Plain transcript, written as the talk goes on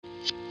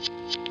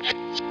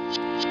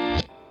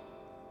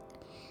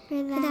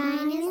For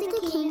thine is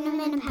the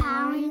kingdom and the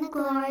power and the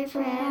glory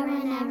forever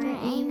and ever.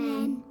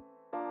 Amen.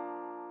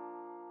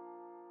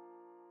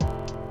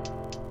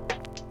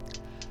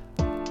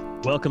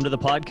 Welcome to the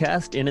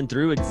podcast. In and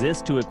Through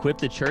exists to equip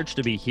the church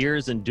to be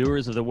hearers and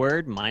doers of the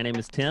word. My name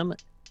is Tim,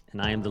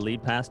 and I am the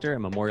lead pastor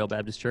at Memorial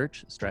Baptist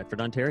Church, Stratford,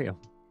 Ontario.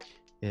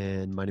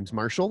 And my name's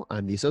Marshall.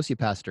 I'm the associate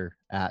pastor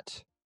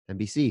at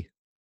MBC.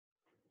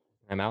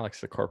 I'm Alex,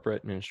 the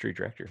corporate ministry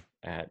director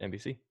at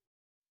MBC.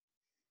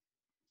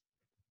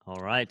 All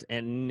right,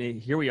 and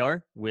here we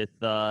are with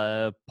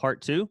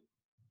part two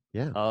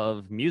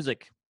of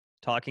music,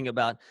 talking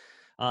about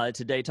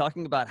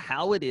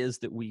how it is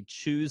that we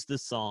choose the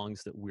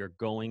songs that we're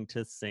going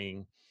to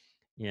sing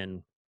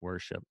in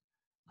worship.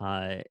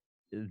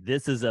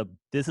 This is a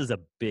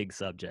big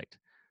subject.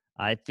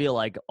 I feel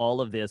like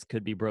all of this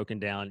could be broken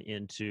down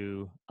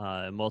into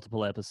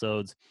multiple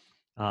episodes,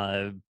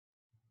 but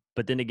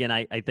then again,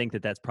 I think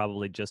that that's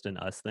probably just an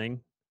us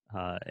thing.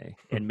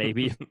 And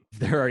maybe if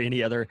there are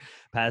any other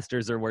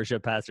pastors or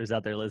worship pastors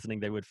out there listening,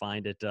 they would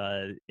find it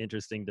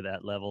interesting to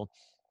that level.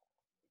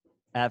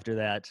 After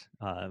that,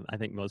 I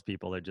think most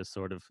people are just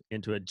sort of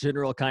into a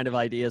general kind of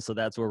idea, so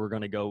that's where we're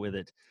going to go with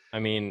it. I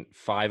mean,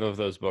 5 of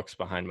those books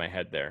behind my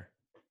head there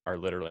are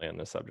literally on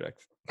this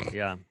subject.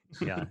 Yeah,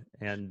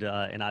 and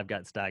I've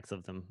got stacks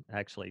of them.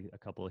 Actually, a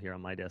couple here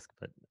on my desk,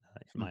 but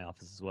in my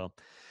office as well.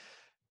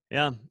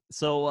 Yeah,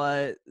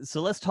 so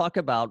let's talk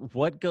about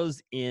what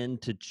goes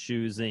into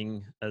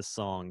choosing a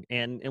song,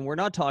 and we're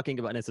not talking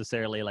about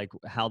necessarily like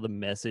how the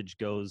message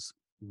goes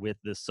with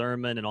the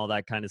sermon and all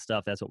that kind of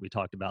stuff. That's what we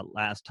talked about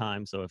last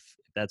time. So if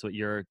that's what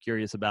you're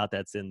curious about,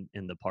 that's in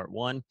the part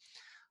one.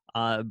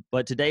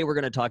 But today we're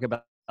going to talk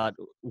about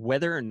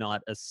whether or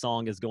not a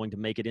song is going to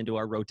make it into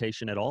our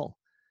rotation at all.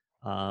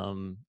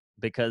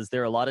 Because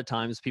there are a lot of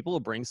times people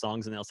will bring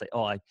songs and they'll say,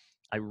 oh, I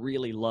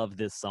really love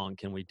this song.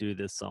 Can we do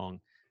this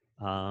song?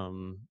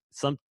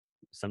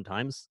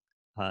 Sometimes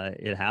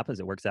it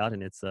happens, it works out,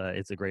 and it's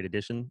a great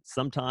addition.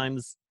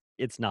 Sometimes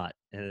it's not.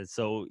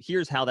 So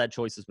here's how that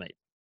choice is made,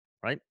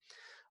 right?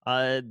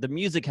 The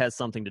music has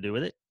something to do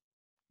with it,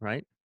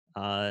 right?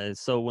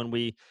 So when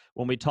we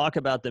talk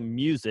about the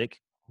music,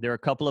 there are a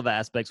couple of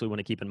aspects we want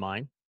to keep in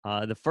mind.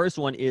 The first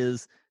one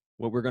is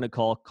what we're going to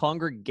call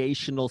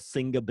congregational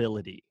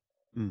singability.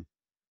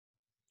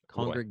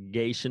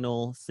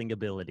 Congregational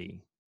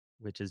singability,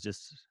 which is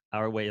just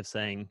our way of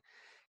saying,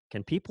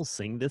 can people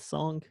sing this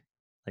song?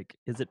 Like,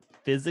 is it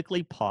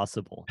physically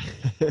possible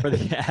for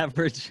the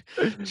average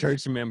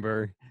church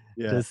member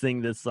to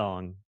sing this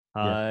song?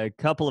 A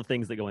couple of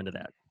things that go into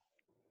that,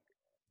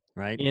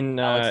 right? In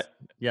Alex?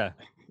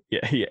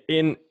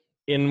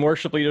 In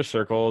worship leader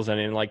circles and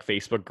in like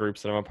Facebook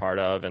groups that I'm a part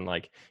of, and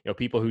like, you know,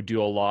 people who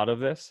do a lot of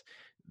this,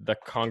 the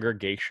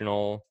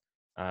congregational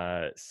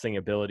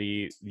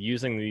singability,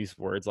 using these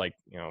words like,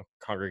 you know,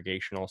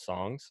 congregational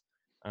songs,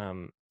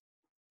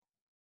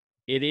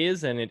 it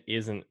is and it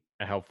isn't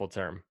a helpful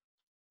term.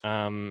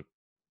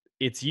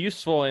 It's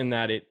useful in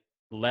that it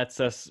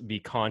lets us be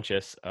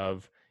conscious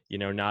of, you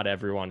know, not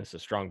everyone is a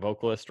strong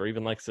vocalist or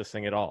even likes to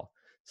sing at all.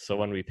 So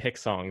when we pick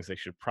songs, they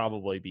should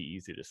probably be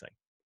easy to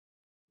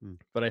sing.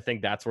 But I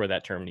think that's where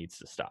that term needs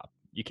to stop.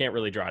 You can't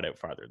really draw it out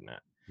farther than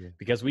that,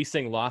 because we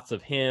sing lots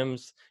of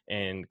hymns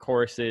and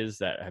choruses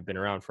that have been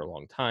around for a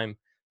long time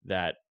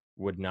that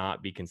would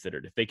not be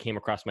considered. If they came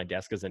across my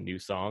desk as a new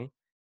song,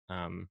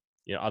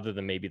 you know, other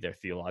than maybe their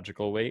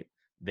theological weight,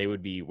 they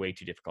would be way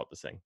too difficult to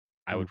sing.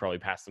 I would probably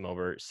pass them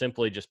over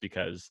simply just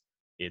because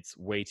it's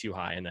way too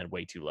high and then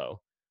way too low,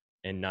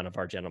 and none of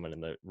our gentlemen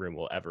in the room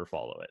will ever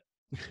follow it.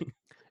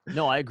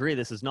 No, I agree.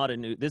 This is not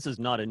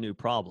a new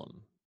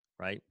problem,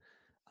 right?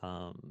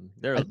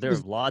 There are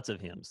lots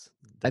of hymns.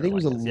 I think it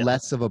was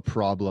less of a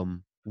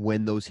problem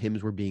when those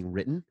hymns were being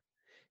written,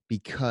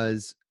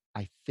 because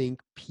I think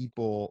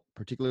people,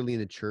 particularly in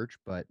the church,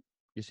 but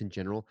just in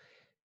general,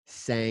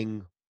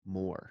 sang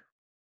more,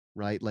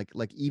 right?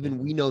 Like even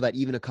we know that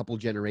even a couple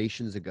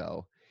generations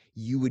ago,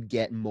 you would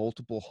get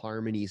multiple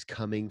harmonies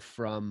coming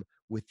from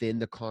within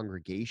the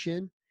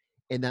congregation,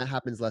 and that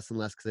happens less and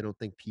less because I don't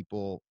think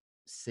people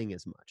sing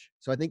as much.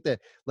 So I think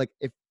that the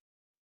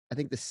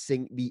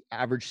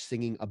average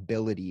singing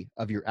ability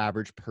of your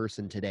average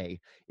person today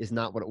is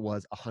not what it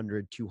was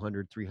 100,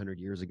 200, 300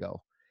 years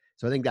ago.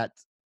 So I think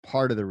that's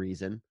part of the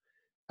reason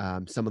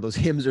some of those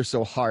hymns are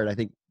so hard. I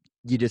think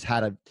you just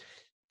had a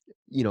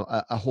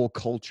whole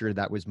culture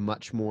that was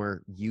much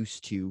more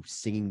used to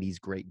singing these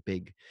great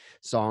big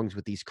songs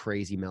with these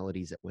crazy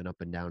melodies that went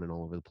up and down and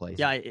all over the place.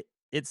 Yeah,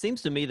 it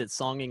seems to me that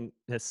singing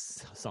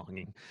was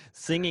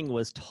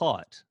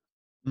taught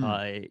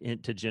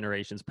into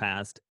generations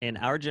past, and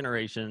our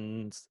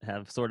generations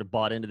have sort of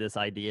bought into this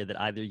idea that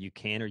either you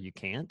can or you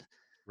can't.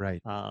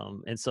 Right.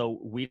 And so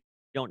we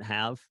don't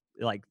have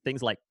like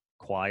things like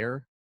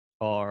choir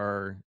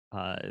or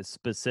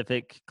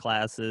specific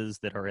classes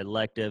that are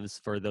electives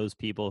for those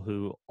people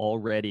who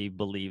already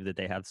believe that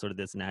they have sort of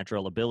this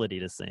natural ability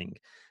to sing.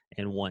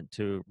 and want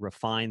to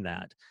refine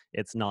that.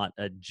 It's not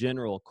a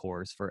general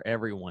course for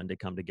everyone to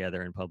come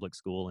together in public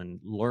school and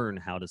learn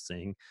how to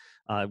sing.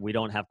 We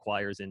don't have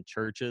choirs in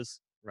churches,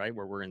 right,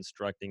 where we're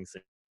instructing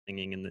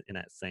singing in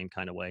that same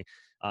kind of way.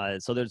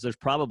 So there's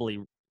probably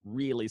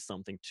really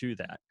something to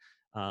that.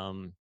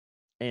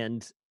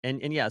 And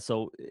yeah,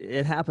 so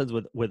it happens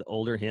with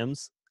older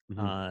hymns,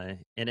 and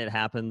it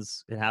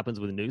happens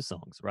with new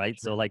songs, right?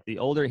 Sure. So like the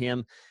older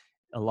hymn,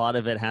 a lot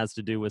of it has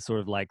to do with sort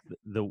of like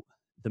the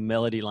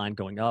melody line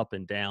going up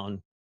and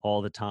down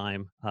all the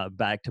time,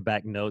 back to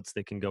back notes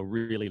that can go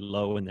really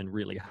low and then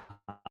really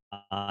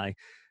high,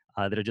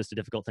 that are just a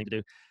difficult thing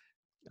to do.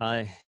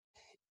 Uh,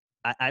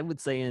 I would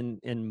say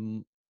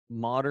in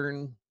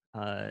modern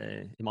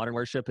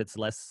worship, it's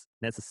less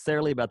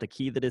necessarily about the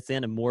key that it's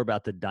in and more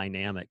about the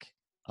dynamic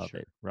of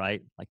Sure. it,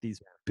 right? Like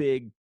these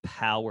big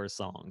power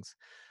songs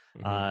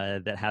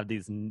that have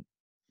these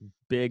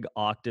big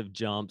octave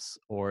jumps,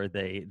 or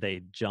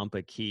they jump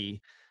a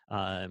key,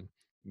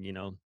 you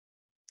know,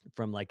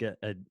 from like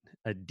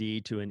a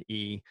D to an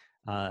E,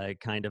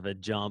 kind of a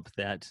jump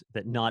that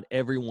not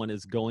everyone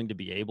is going to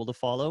be able to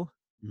follow.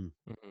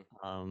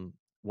 Mm.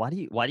 Why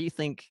do you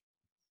think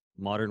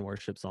modern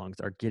worship songs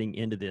are getting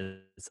into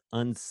this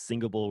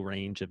unsingable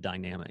range of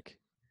dynamic?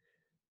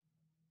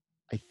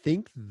 I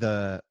think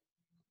a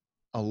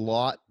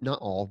lot, not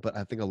all, but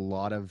I think a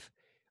lot of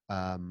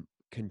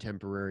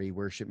contemporary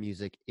worship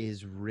music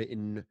is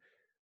written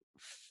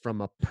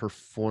from a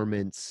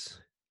performance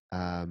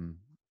um,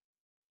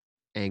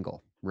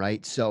 angle,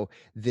 right? So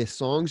the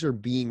songs are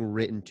being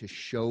written to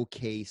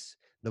showcase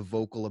the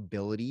vocal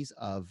abilities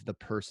of the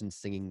person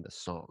singing the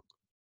song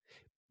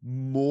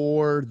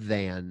more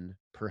than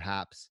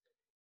perhaps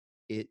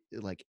it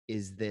like,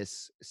 is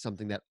this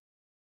something that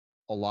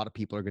a lot of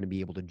people are going to be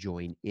able to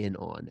join in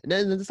on? And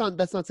then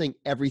that's not saying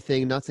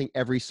everything, not saying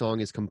every song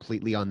is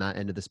completely on that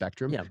end of the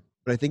spectrum, Yeah.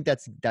 but I think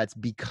that's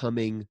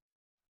becoming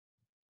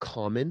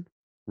common,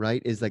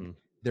 right? Is like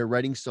they're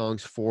writing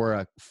songs for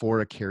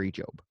a Carrie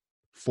Job,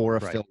 for a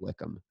Right. Phil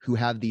Wickham, who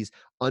have these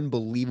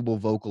unbelievable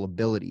vocal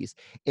abilities,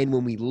 and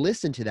when we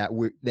listen to that,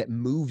 that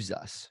moves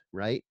us,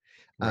 right?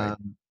 Right.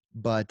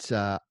 But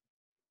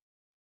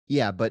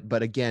yeah,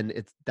 but again,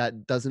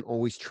 that doesn't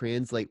always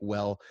translate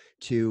well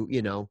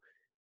to,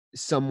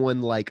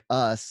 someone like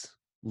us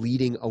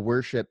leading a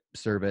worship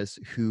service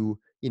who,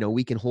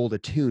 we can hold a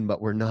tune,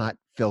 but we're not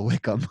Phil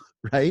Wickham,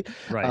 right?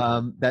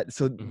 Right.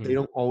 They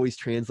don't always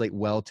translate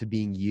well to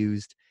being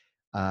used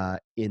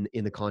in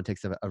the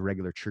context of a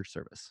regular church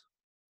service.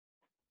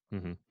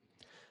 Mm-hmm.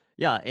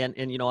 Yeah, and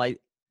I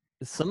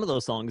some of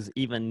those songs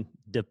even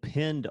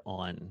depend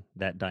on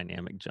that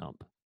dynamic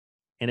jump.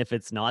 And if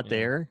it's not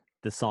there,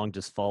 the song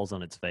just falls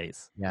on its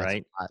face, Yeah,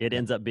 right? It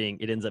ends up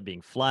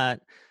being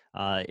flat.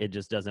 It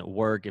just doesn't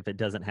work if it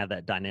doesn't have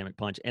that dynamic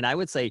punch. And I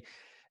would say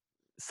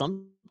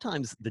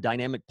sometimes the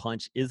dynamic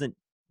punch isn't,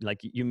 like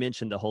you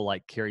mentioned the whole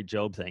like Carrie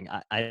Job thing.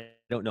 I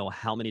don't know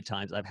how many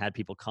times I've had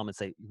people come and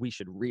say, we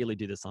should really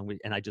do this song.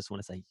 And I just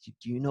want to say,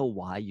 do you know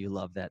why you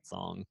love that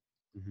song?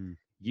 Mm-hmm.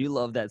 You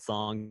love that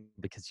song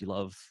because you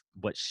love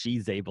what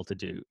she's able to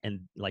do.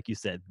 And like you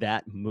said,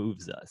 that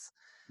moves us.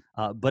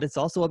 But it's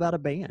also about a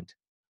band,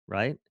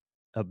 right?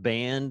 A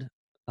band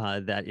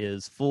that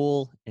is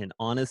full and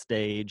on a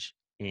stage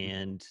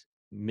and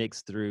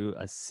mixed through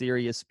a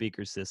serious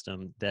speaker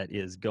system that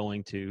is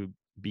going to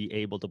be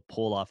able to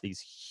pull off these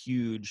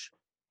huge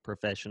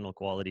professional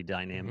quality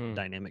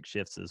dynamic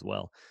shifts as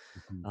well.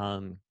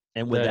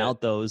 And without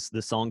those,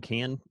 the song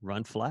can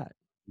run flat.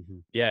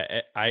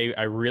 Yeah,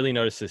 I really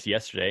noticed this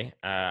yesterday.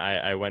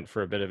 I went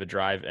for a bit of a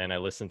drive and I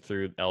listened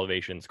through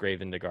Elevation's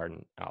Grave into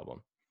Garden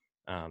album.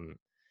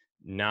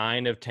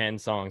 9 of 10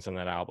 songs on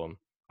that album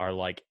are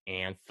like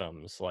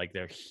anthems. Like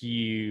they're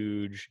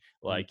huge.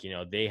 Like,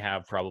 they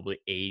have probably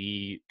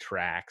 80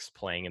 tracks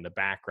playing in the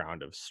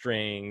background of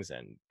strings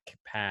and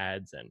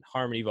pads and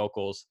harmony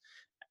vocals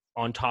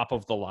on top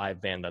of the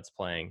live band that's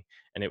playing.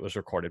 And it was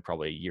recorded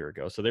probably a year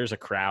ago. So there's a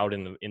crowd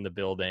in the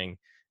building,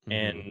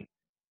 and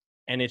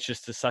it's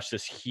just such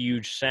this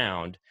huge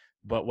sound.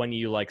 But when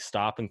you like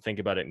stop and think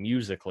about it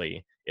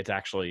musically, it's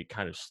actually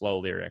kind of slow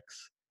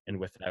lyrics, and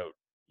without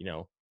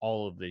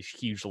all of these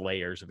huge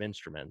layers of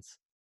instruments,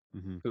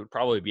 it would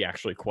probably be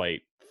actually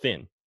quite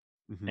thin.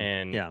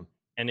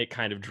 And it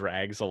kind of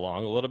drags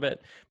along a little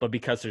bit. But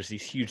because there's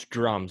these huge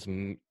drums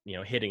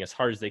hitting as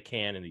hard as they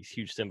can and these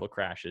huge cymbal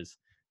crashes,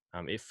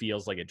 it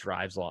feels like it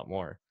drives a lot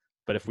more.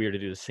 But if we were to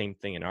do the same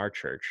thing in our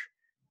church,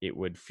 it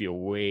would feel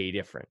way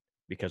different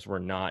because we're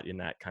not in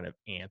that kind of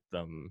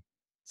anthem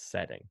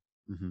setting.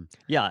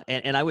 Yeah,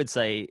 and I would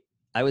say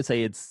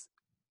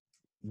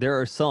there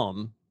are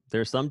some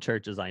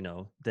churches I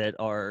know that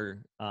are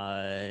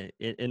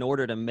in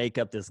order to make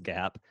up this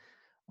gap,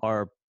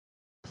 are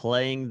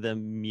playing the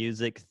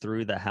music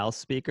through the house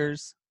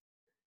speakers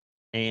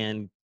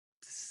and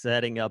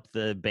setting up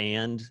the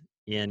band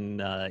in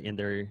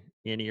their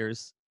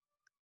in-ears,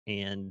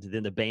 and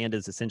then the band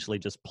is essentially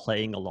just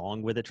playing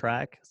along with the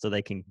track so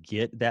they can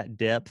get that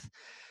depth.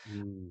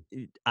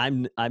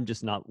 I'm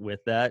just not with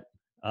that.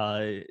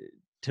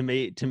 to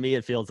me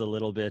it feels a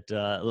little bit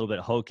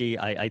hokey.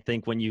 I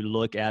think when you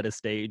look at a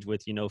stage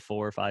with 4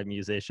 or 5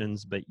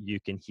 musicians, but you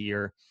can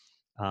hear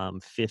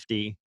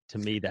 50, to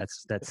me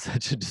that's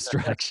such a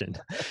distraction.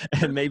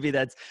 And maybe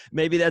that's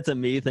a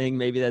me thing.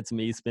 Maybe that's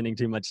me spending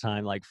too much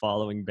time like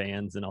following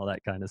bands and all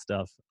that kind of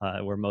stuff,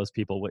 where most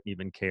people wouldn't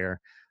even care.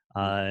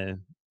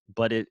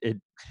 But it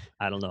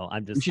I don't know.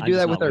 I'm We just should do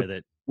that not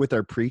with with it.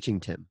 our preaching,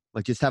 Tim.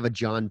 Like just have a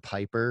John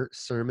Piper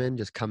sermon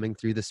just coming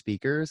through the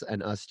speakers,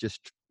 and us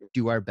just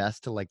do our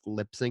best to like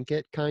lip sync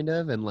it, kind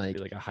of, and like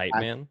Be like a hype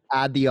man.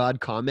 add the odd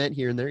comment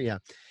here and there. Yeah.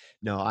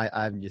 No,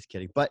 I'm just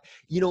kidding. But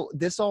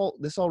this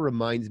all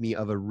reminds me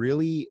of a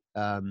really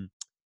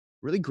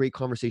really great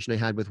conversation I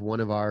had with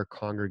one of our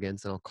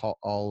congregants, and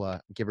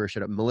I'll give her a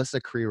shout out, Melissa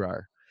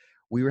Crerar.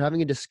 We were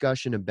having a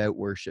discussion about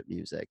worship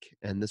music,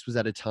 and this was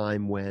at a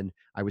time when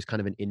I was kind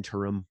of an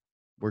interim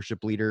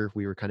worship leader.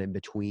 We were kind of in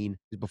between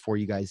before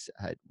you guys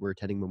were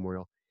attending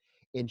Memorial,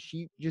 and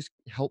she just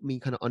helped me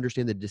kind of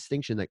understand the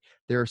distinction. Like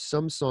there are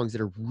some songs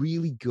that are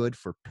really good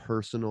for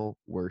personal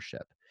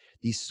worship.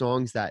 These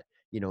songs that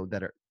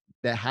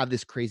that have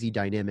this crazy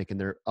dynamic, and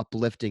they're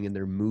uplifting and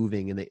they're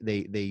moving, and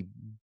they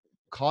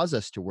cause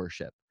us to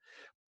worship,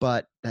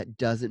 but that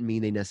doesn't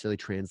mean they necessarily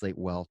translate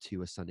well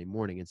to a Sunday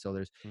morning. And so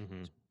there's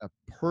a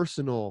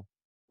personal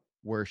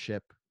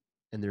worship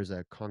and there's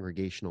a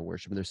congregational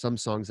worship, and there's some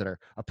songs that are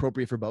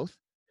appropriate for both,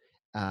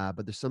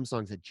 but there's some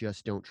songs that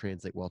just don't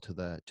translate well to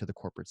the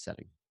corporate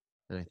setting.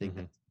 And I think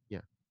that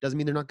doesn't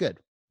mean they're not good,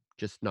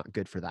 just not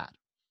good for that.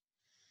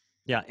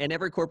 Yeah, and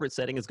every corporate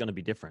setting is going to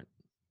be different,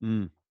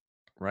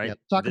 right? Yeah,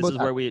 talk this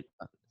about is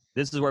that.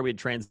 This is where we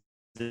transition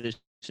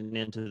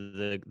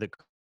into the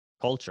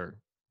culture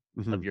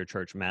of your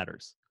church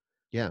matters.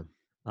 Yeah.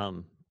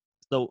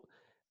 So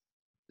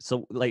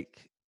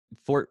like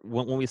for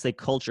when we say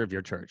culture of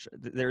your church,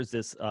 there's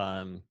this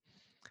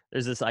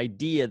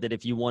idea that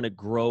if you want to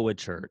grow a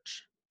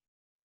church,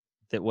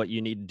 that what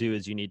you need to do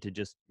is you need to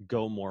just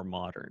go more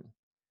modern.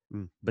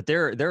 But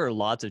there are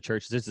lots of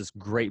churches. There's this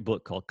great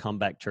book called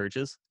Comeback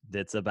Churches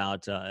that's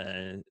about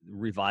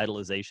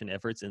revitalization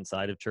efforts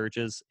inside of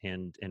churches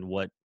and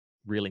what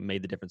really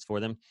made the difference for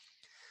them.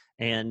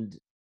 And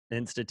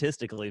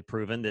statistically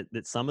proven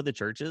that some of the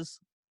churches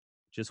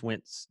just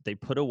they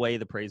put away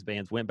the praise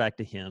bands, went back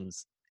to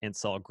hymns, and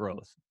saw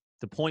growth.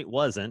 The point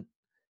wasn't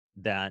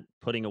that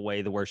putting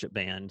away the worship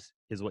band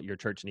is what your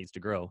church needs to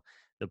grow.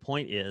 The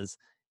point is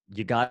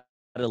you got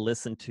to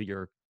listen to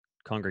your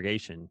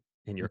congregation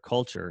and your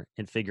culture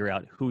and figure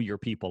out who your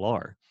people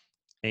are.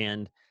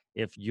 And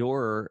if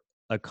you're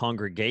a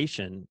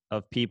congregation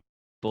of people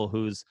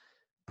whose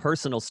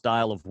personal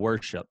style of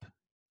worship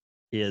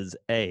is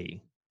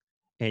A,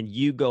 and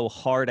you go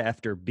hard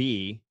after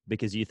B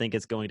because you think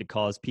it's going to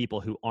cause people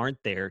who aren't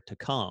there to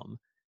come,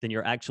 then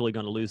you're actually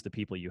going to lose the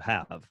people you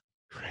have.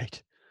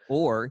 Right.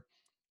 Or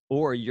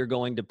you're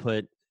going to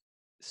put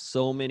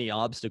so many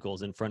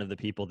obstacles in front of the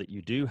people that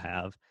you do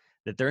have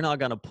that they're not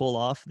going to pull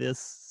off this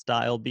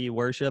style B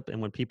worship. And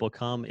when people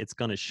come, it's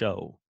going to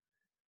show,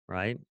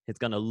 right? It's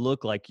going to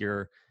look like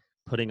you're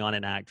putting on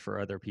an act for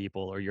other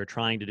people, or you're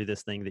trying to do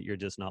this thing that you're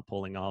just not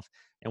pulling off.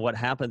 And what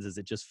happens is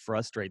it just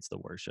frustrates the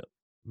worship.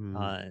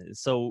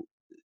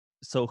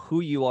 So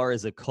who you are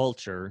as a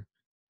culture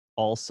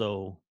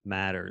also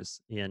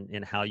matters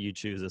in how you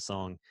choose a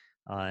song.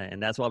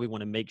 And that's why we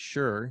want to make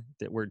sure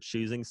that we're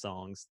choosing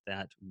songs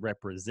that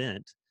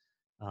represent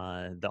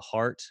the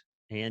heart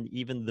and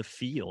even the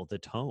feel, the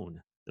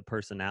tone, the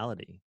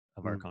personality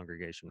of our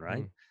congregation,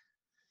 right?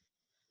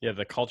 Yeah,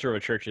 the culture of a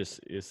church is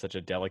such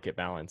a delicate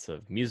balance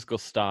of musical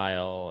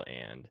style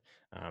and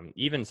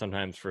even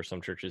sometimes for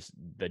some churches,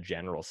 the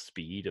general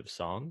speed of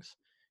songs.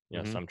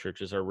 Some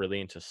churches are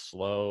really into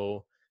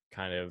slow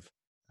kind of,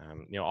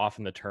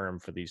 often the term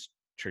for these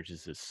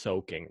churches is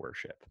soaking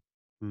worship.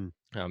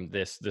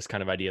 This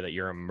kind of idea that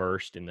you're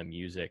immersed in the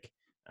music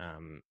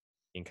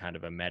in kind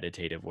of a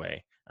meditative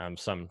way.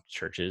 Some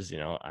churches,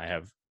 I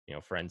have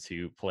friends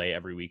who play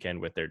every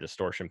weekend with their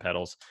distortion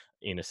pedals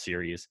in a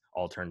series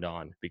all turned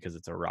on because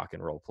it's a rock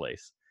and roll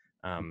place.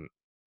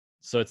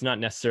 So it's not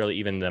necessarily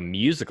even the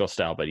musical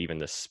style, but even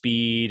the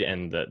speed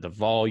and the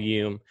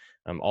volume.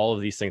 All of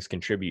these things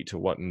contribute to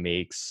what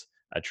makes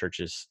a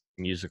church's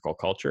musical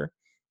culture.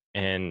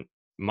 And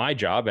my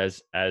job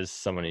as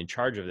someone in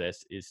charge of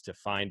this is to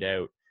find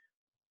out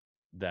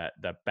that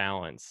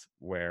balance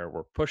where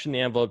we're pushing the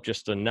envelope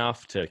just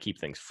enough to keep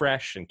things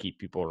fresh and keep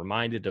people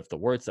reminded of the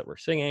words that we're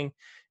singing,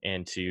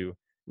 and to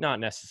not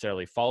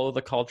necessarily follow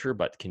the culture,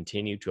 but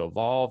continue to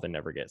evolve and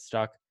never get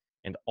stuck,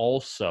 and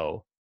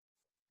also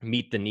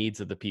meet the needs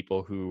of the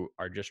people who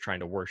are just trying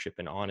to worship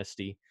in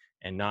honesty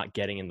and not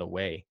getting in the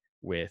way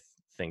with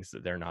things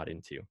that they're not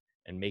into,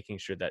 and making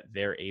sure that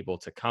they're able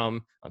to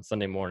come on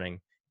Sunday morning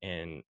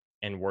and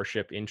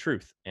worship in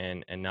truth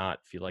and not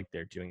feel like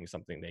they're doing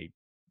something they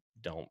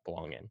don't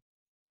belong in.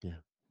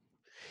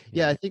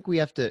 Yeah, I think we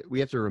have to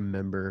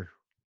remember,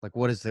 like,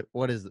 what is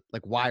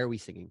like, why are we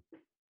singing?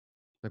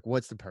 Like,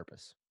 what's the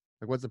purpose?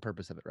 Like, what's the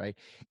purpose of it, right?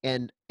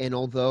 And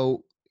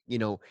although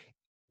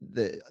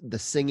the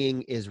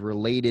singing is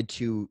related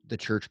to the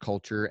church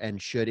culture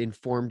and should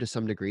inform to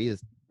some degree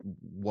is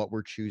what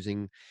we're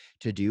choosing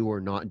to do or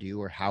not do,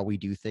 or how we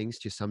do things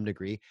to some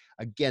degree.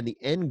 Again, the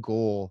end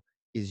goal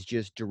is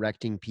just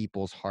directing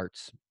people's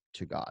hearts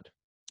to God,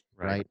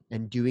 right?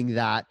 And doing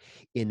that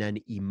in an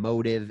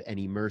emotive and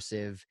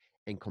immersive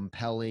and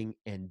compelling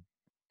and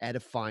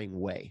edifying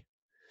way,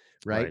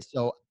 right?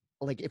 So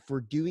like if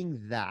we're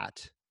doing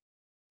that,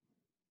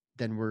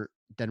 then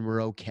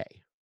we're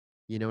okay.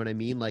 You know what I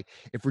mean? Like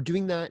if we're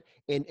doing that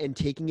and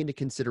taking into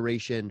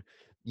consideration,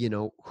 you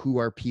know, who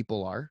our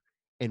people are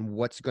and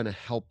what's going to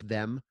help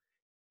them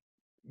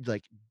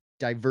like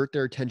divert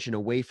their attention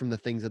away from the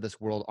things of this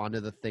world onto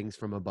the things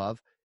from above,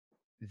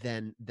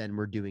 then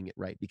we're doing it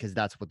right, because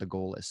that's what the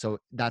goal is. So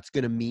that's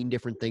going to mean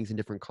different things in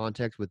different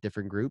contexts with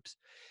different groups.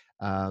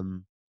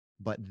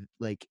 But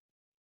like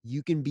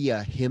you can be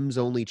a hymns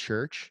only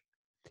church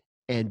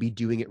and be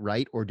doing it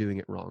right or doing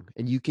it wrong.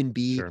 And you can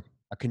be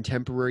a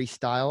contemporary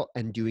style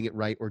and doing it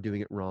right or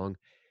doing it wrong,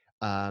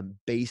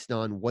 based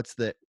on what's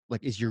the,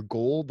 like, is your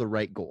goal the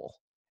right goal?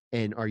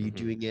 And are you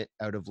doing it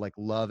out of like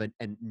love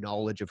and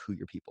knowledge of who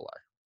your people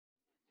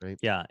are? Right.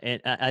 Yeah.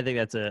 And I think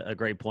that's a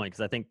great point.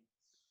 Cause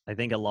I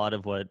think a lot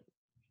of what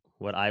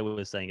I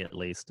was saying, at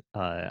least,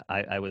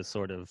 I was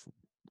sort of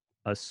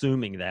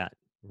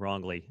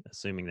wrongly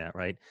assuming that,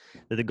 right?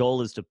 That the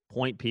goal is to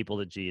point people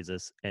to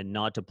Jesus and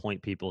not to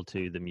point people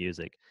to the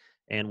music.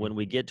 And when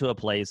we get to a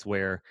place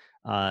where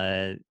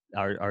our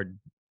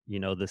you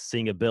know, the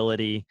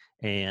singability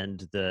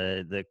and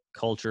the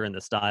culture and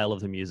the style of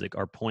the music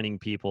are pointing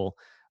people's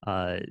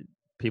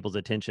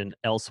attention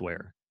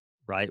elsewhere,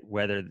 right?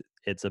 Whether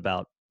it's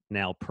about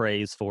now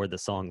praise for the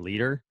song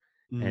leader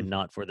and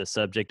not for the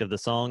subject of the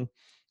song,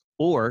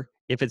 or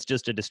if it's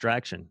just a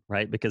distraction,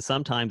 right? Because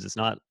sometimes it's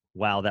not,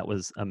 wow, that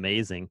was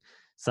amazing.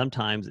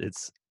 Sometimes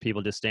it's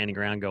people just standing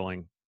around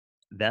going,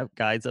 that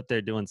guy's up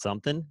there doing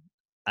something.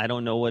 I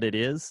don't know what it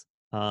is.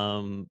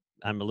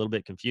 I'm a little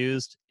bit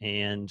confused,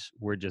 and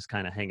we're just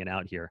kind of hanging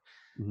out here.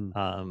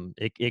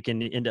 It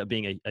can end up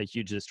being a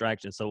huge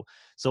distraction. So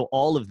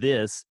all of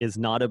this is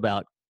not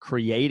about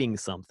creating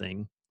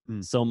something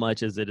so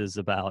much as it is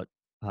about,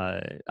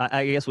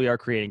 I guess we are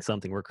creating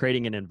something. We're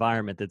creating an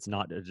environment that's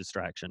not a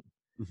distraction,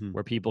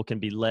 where people can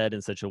be led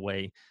in such a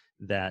way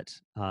that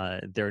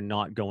they're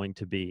not going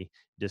to be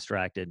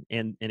distracted.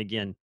 And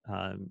again,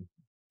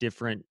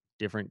 different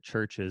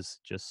churches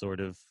just sort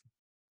of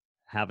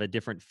have a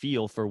different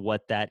feel for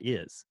what that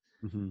is.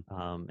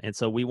 And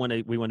so we want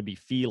to be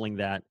feeling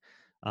that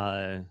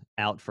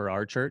out for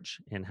our church,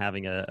 and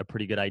having a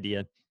pretty good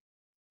idea,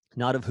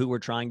 not of who we're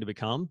trying to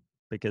become,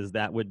 because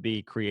that would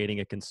be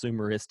creating a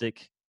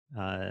consumeristic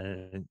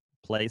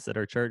place at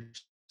our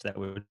church. That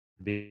would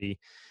be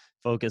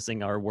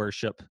focusing our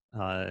worship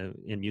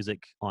in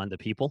music on the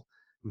people,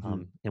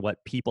 and what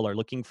people are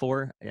looking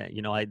for.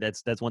 You know,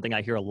 that's one thing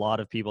I hear a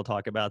lot of people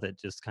talk about that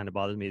just kind of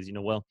bothers me is, you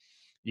know, well,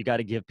 you got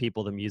to give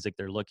people the music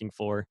they're looking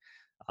for.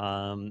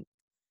 Yeah.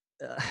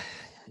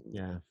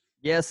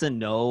 Yes and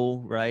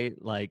no, right?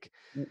 Like,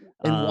 and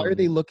why are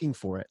they looking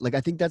for it? Like,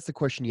 I think that's the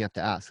question you have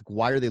to ask. Like,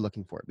 why are they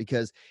looking for it?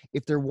 Because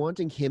if they're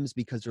wanting hymns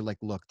because they're like,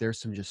 look, there's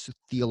some just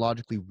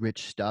theologically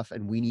rich stuff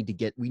and we need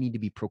to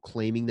be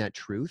proclaiming that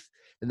truth,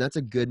 then that's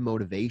a good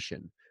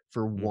motivation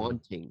for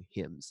wanting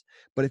hymns.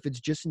 But if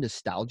it's just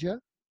nostalgia,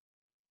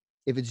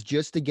 if it's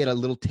just to get a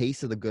little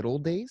taste of the good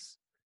old days,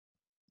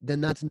 then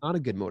that's not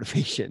a good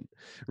motivation,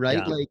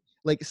 right? Yeah.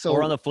 Like so.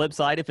 Or on the flip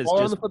side, if it's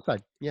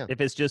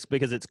if it's just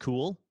because it's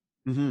cool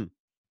and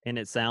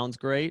it sounds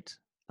great,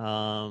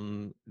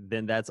 then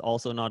that's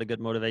also not a good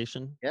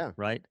motivation. Yeah.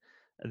 Right.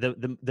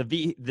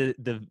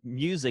 The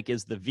music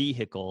is the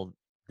vehicle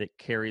that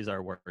carries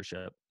our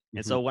worship.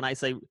 And so when I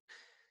say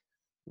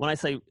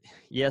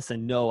yes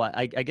and no,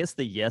 I guess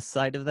the yes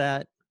side of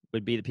that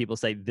would be that people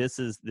say this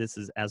is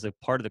as a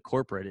part of the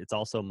corporate, it's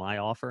also my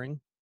offering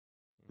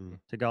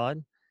to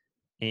God,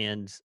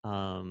 and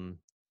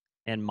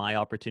my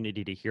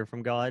opportunity to hear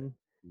from God.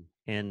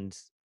 And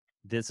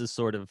this is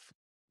sort of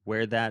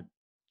where that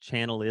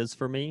channel is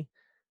for me,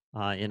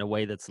 in a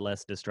way that's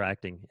less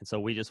distracting. And so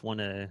we just want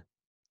to,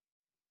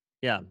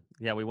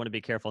 we want to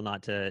be careful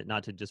not to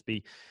just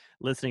be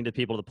listening to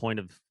people to the point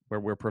of where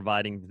we're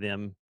providing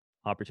them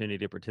opportunity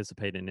to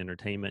participate in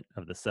entertainment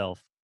of the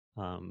self,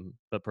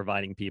 but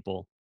providing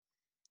people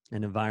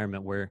an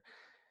environment where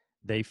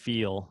they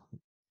feel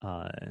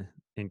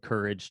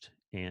encouraged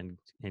and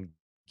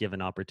given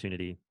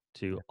opportunity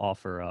to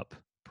offer up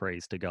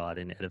praise to God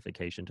and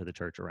edification to the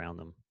church around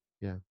them.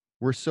 Yeah.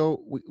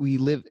 We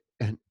live,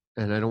 and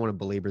I don't want to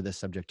belabor this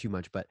subject too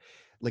much, but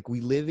like we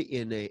live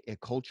in a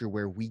culture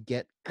where we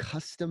get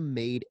custom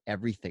made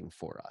everything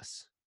for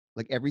us.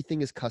 Like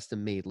everything is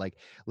custom made. Like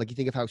you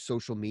think of how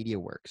social media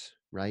works,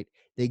 right?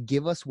 They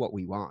give us what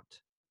we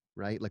want,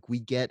 right? Like we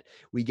get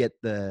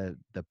the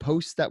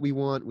posts that we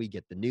want, we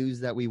get the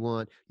news that we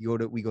want.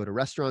 We go to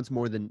restaurants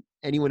more than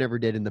anyone ever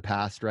did in the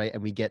past, right?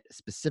 And we get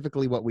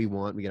specifically what we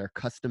want. We get our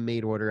custom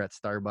made order at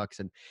Starbucks,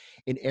 and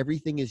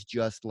everything is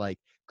just like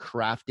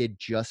crafted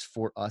just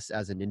for us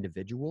as an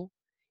individual.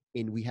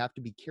 and we have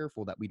to be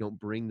careful that we don't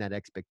bring that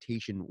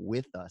expectation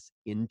with us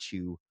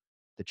into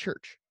the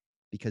church,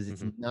 because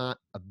it's not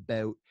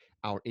about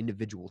our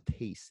individual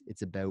tastes.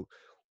 It's about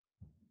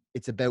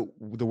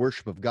the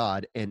worship of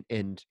God, and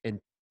and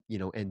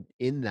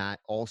in that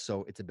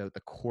also it's about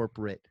the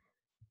corporate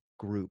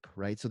group,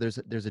 right? So there's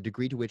a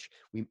degree to which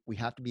we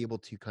have to be able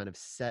to kind of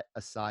set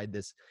aside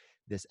this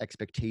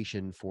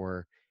expectation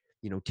for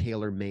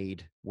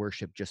tailor-made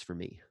worship just for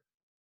me,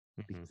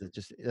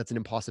 because that's an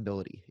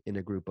impossibility in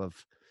a group of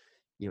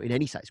in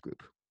any size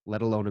group,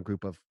 let alone a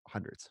group of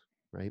hundreds,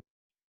 right?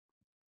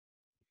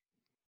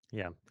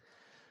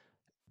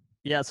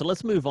 Yeah, so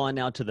let's move on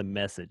now to the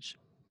message,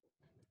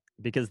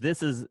 because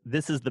this is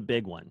the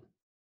big one.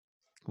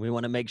 We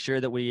want to make sure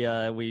that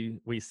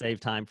we save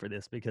time for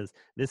this, because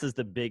this is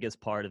the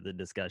biggest part of the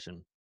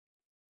discussion.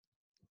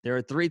 There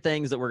are three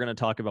things that we're going to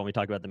talk about when we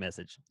talk about the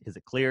message. Is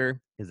it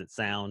clear? Is it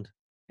sound?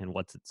 And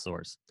what's its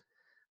source?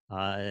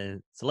 So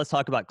let's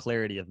talk about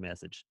clarity of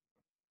message.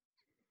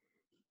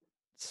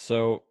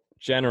 So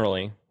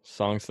generally,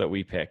 songs that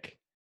we pick,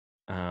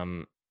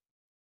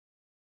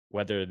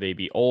 whether they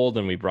be old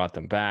and we brought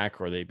them back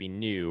or they be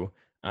new,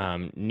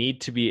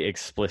 need to be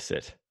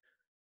explicit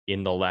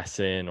in the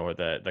lesson or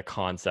the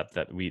concept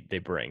that they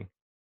bring.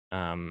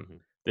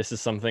 This is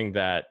something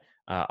that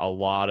a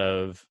lot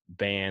of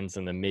bands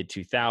in the mid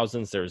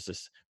 2000s, there was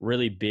this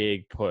really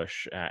big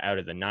push out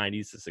of the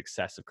 90s, the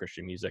success of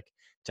Christian music,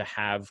 to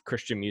have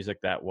Christian music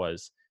that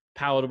was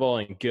palatable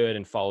and good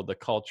and followed the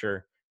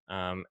culture,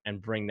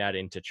 and bring that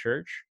into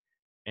church.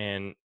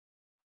 And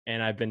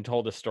I've been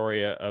told a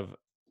story of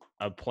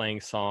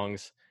playing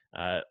songs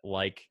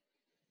like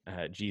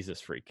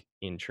Jesus Freak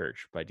in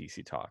church by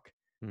DC Talk.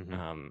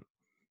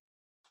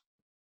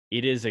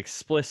 It is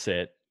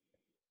explicit,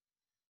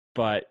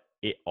 but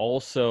it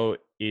also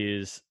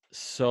is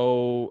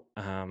so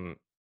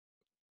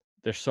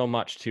there's so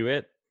much to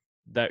it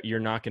that you're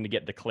not going to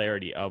get the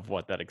clarity of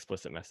what that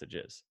explicit message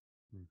is.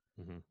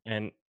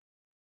 And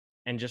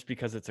just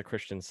because it's a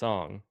Christian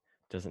song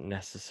doesn't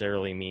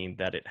necessarily mean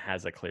that it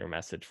has a clear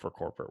message for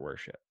corporate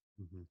worship.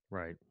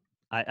 Right.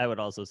 I would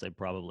also say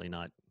probably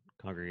not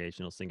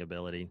congregational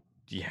singability.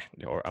 Yeah,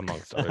 or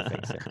amongst other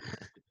things.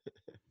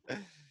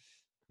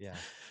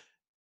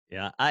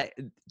 Yeah.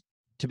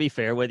 To be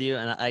fair with you,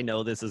 and I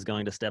know this is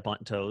going to step on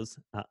toes,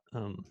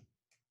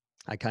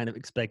 I kind of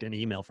expect an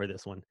email for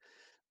this one.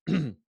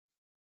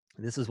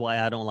 This is why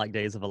I don't like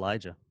Days of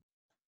Elijah.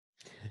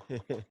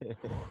 I'm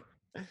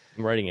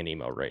writing an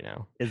email right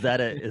now. Is that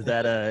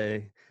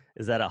a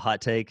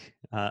hot take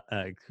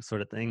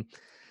sort of thing?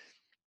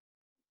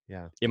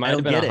 Yeah, it might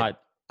have been a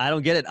hot. I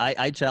don't get it.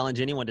 I challenge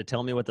anyone to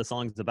tell me what the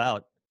song's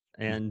about,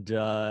 and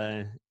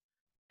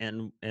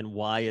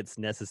why it's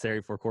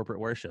necessary for corporate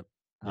worship.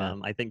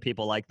 I think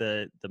people like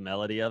the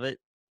melody of it.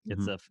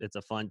 It's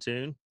a fun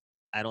tune.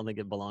 I don't think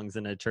it belongs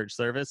in a church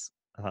service.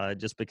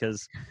 Just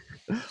because.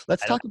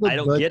 Let's talk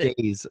about the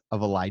days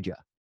of Elijah,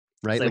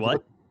 right? Say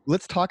what?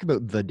 Let's talk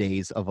about the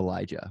days of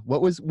Elijah.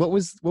 What was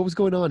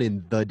going on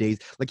in the days?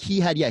 Like he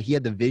had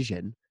the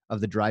vision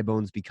of the dry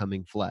bones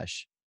becoming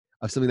flesh,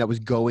 of something that was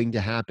going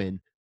to happen,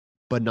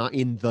 but not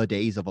in the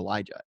days of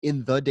Elijah.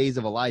 In the days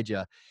of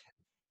Elijah,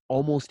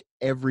 almost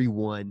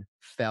everyone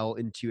fell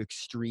into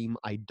extreme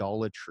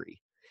idolatry,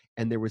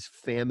 and there was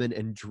famine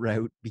and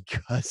drought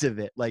because of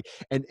it. Like,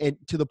 and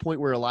to the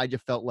point where Elijah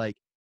felt like,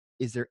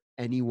 is there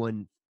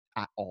anyone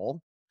at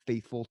all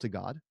faithful to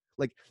God?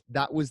 Like,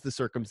 that was the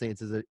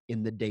circumstances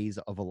in the days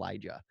of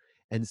Elijah.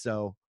 And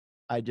so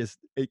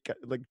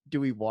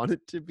do we want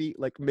it to be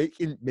like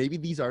maybe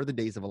these are the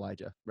days of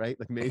Elijah, right?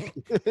 Like maybe.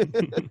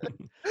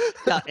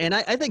 Yeah, and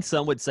I think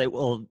some would say,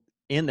 well,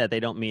 in that they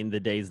don't mean the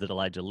days that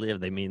Elijah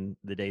lived, they mean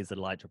the days that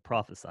Elijah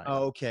prophesied.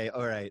 Oh, okay,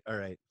 all right,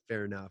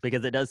 fair enough.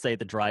 Because it does say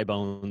the dry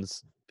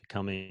bones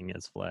becoming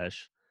as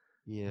flesh.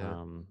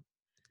 Yeah.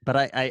 But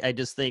I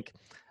just think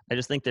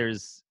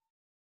there's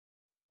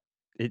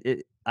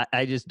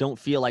I just don't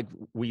feel like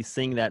we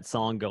sing that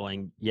song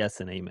going yes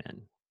and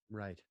amen.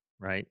 Right.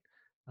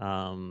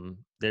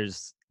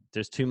 There's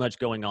too much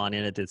going on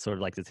in it. It's sort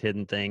of like this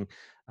hidden thing.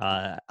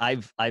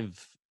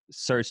 I've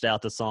searched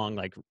out the song,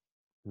 like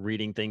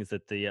reading things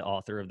that the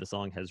author of the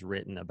song has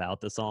written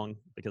about the song,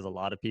 because a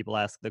lot of people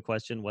ask the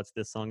question, what's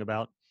this song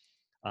about?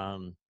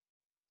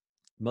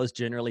 Most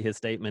generally his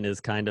statement is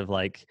kind of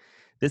like,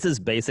 this is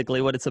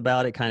basically what it's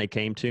about. It kind of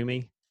came to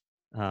me.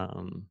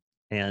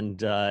 And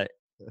to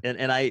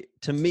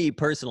me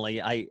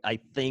personally, I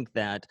think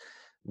that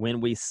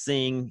when we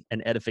sing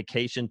an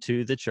edification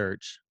to the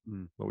church,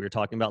 what we were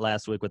talking about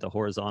last week with the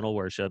horizontal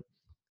worship,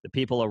 the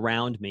people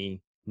around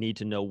me need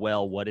to know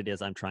well what it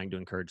is I'm trying to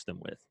encourage them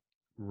with.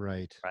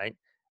 Right.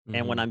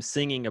 And when I'm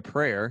singing a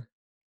prayer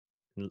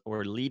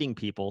or leading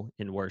people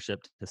in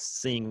worship to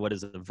sing what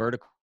is a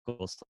vertical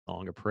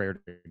song, a prayer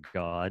to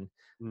God,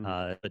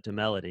 but to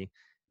melody,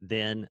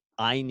 then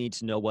I need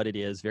to know what it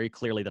is very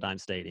clearly that I'm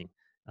stating.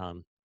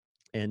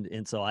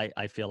 And so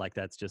I feel like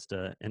that's just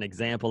an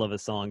example of a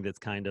song that's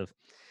kind of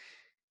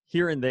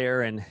here and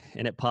there, and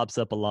it pops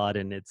up a lot,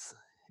 and it's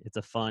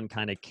a fun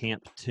kind of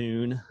camp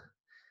tune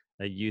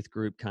a youth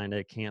group kind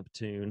of camp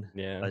tune.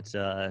 Yeah.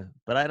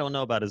 But I don't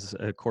know about as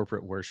a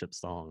corporate worship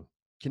song.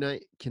 Can I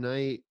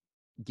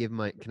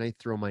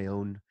throw my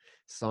own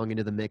song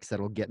into the mix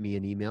that'll get me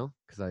an email?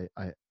 Because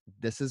I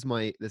this is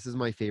my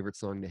favorite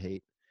song to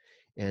hate,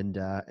 and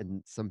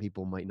some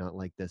people might not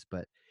like this,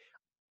 but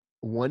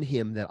one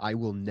hymn that I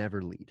will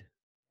never lead,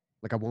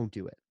 like I won't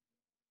do it,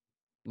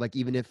 like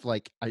even if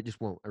like I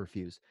just won't, I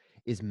refuse,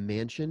 is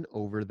Mansion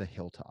Over the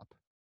Hilltop.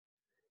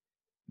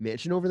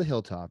 Mansion Over the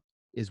Hilltop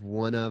is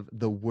one of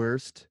the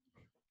worst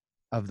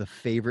of the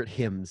favorite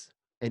hymns,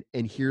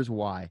 and here's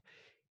why.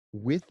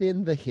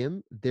 Within the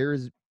hymn,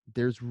 there's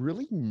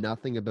really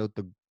nothing about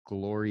the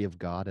glory of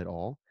God at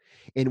all.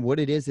 And what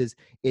it is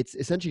it's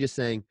essentially just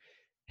saying,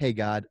 hey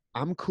God,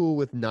 I'm cool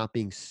with not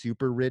being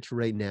super rich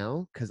right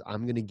now because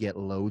I'm gonna get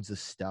loads of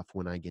stuff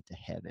when I get to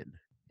heaven.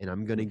 And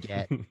I'm gonna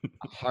get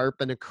a harp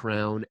and a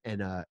crown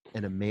and a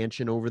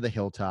mansion over the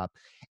hilltop.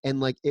 And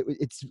like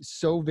it's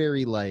so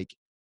very like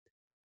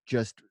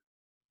just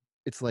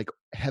it's like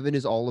heaven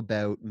is all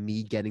about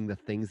me getting the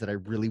things that I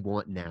really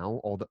want now,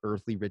 all the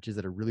earthly riches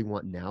that I really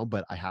want now,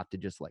 but I have to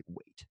just like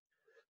wait.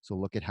 So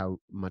look at how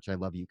much I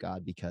love you,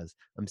 God, because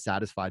I'm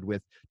satisfied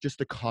with just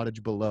a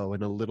cottage below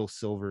and a little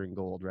silver and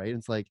gold, right? And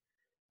it's like,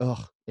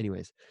 oh,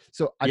 anyways.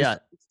 So I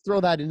just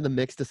throw that into the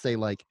mix to say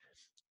like,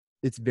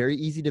 it's very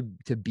easy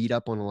to beat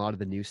up on a lot of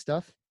the new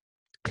stuff,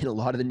 and a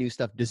lot of the new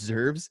stuff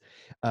deserves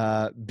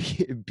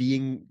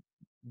being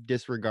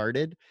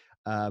disregarded.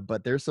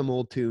 But there's some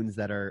old tunes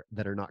that are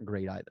not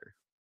great either.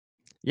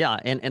 Yeah,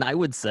 and I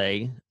would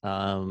say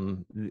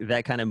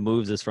that kind of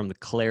moves us from the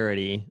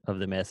clarity of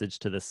the message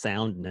to the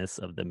soundness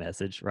of the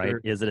message, right?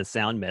 Sure. Is it a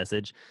sound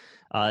message?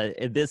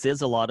 This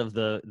is a lot of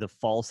the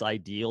false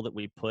ideal that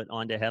we put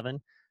onto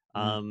heaven.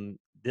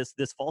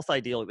 This false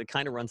ideal, it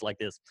kind of runs like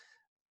this.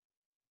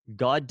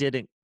 God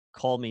didn't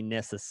call me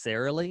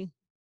necessarily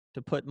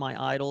to put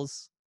my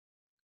idols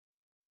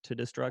to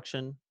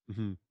destruction.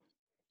 Mm-hmm.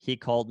 He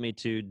called me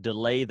to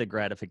delay the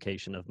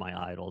gratification of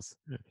my idols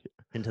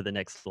into the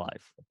next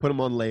life. Put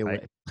them on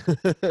layaway.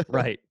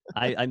 Right.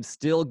 Right. I'm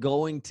still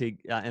going to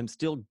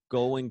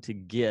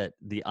get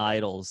the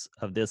idols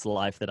of this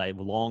life that I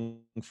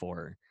long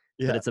for.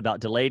 Yeah. But it's about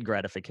delayed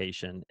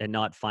gratification and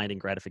not finding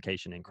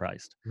gratification in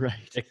Christ.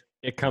 Right.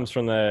 It comes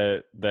from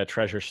the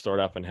treasure stored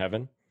up in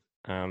heaven.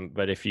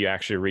 But if you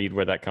actually read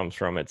where that comes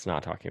from, it's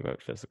not talking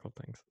about physical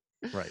things.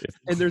 Right.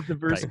 And there's the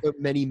verse about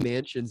many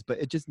mansions, but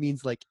it just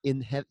means like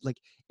in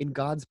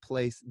God's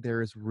place,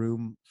 there is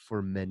room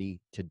for many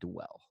to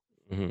dwell.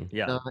 Mm-hmm.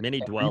 Yeah, not many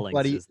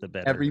dwellings is the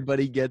better.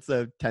 Everybody gets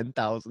a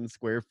 10,000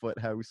 square foot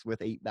house with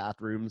 8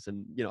 bathrooms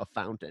and a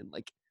fountain.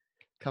 Like,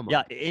 come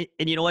on. Yeah,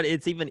 and you know what?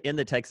 It's even in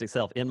the text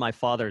itself. In my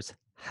Father's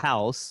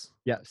house.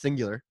 Yeah,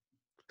 singular.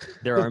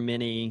 There are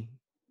many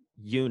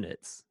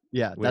units.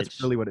 Yeah,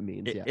 that's really what it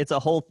means. It's a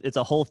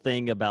whole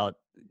thing about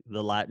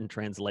the Latin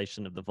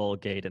translation of the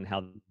Vulgate and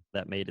how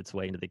that made its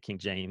way into the King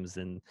James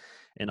and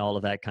all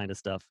of that kind of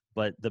stuff.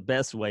 But the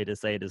best way to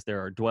say it is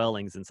there are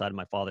dwellings inside of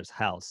my Father's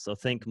house. So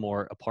think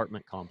more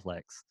apartment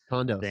complex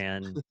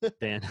condos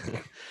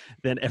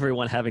than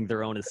everyone having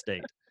their own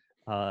estate.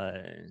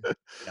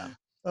 Yeah.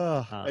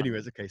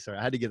 Anyways, okay, sorry,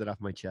 I had to get that off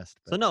my chest.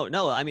 But. So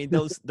no, I mean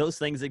those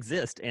things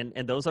exist, and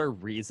those are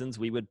reasons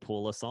we would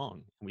pull a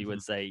song. We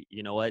would say,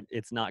 you know what,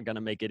 it's not going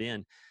to make it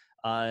in,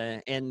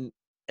 and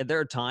there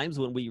are times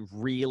when we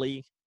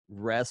really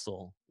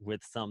wrestle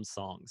with some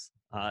songs,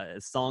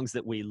 songs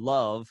that we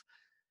love,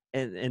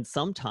 and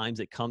sometimes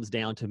it comes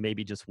down to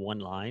maybe just one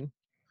line,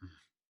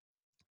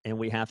 and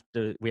we have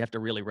to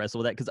really wrestle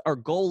with that, because our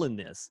goal in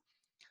this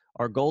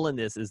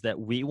is that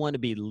we want to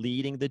be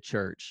leading the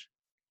church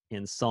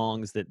in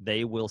songs that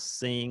they will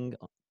sing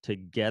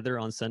together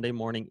on Sunday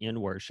morning in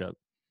worship,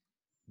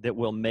 that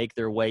will make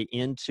their way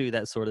into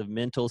that sort of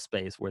mental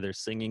space where they're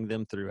singing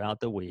them throughout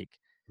the week.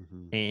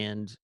 Mm-hmm.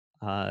 And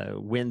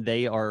when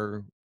they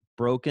are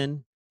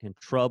broken and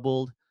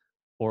troubled,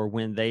 or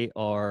when they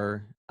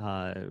are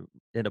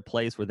in a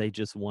place where they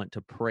just want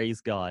to praise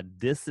God,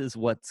 this is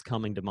what's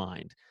coming to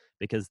mind,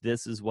 because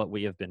this is what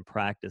we have been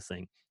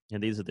practicing.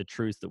 And these are the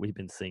truths that we've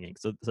been singing.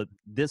 So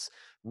this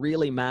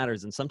really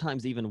matters. And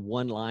sometimes even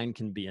one line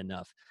can be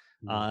enough.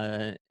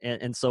 Mm-hmm.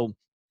 And so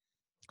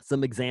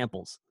some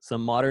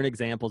modern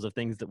examples of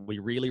things that we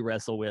really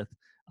wrestle with.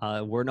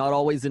 We're not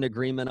always in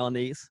agreement on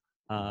these.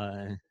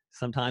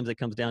 Sometimes it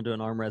comes down to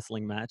an arm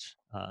wrestling match,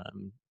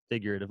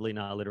 figuratively,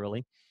 not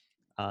literally.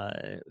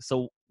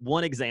 So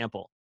one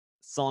example,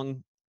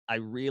 song I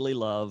really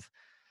love,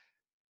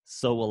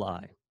 So Will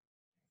I.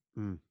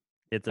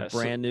 It's a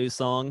brand new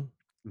song.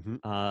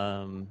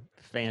 Mm-hmm.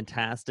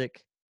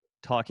 Fantastic,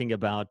 talking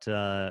about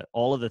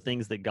all of the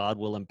things that God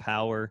will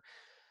empower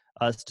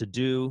us to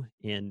do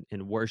in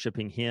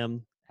worshiping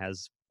Him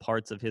as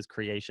parts of His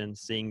creation,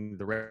 seeing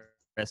the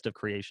rest of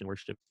creation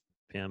worship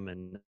Him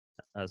and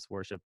us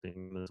worshiping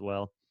Him as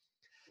well.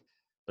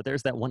 But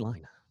there's that one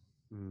line,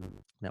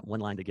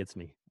 that gets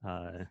me.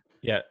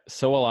 Yeah,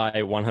 So Will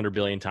I 100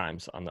 billion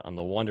times on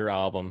the Wonder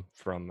album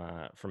from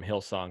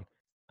Hillsong,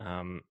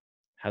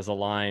 has a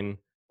line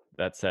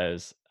that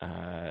says,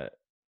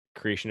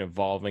 creation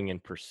evolving in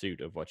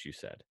pursuit of what you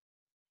said.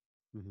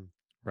 Mm-hmm.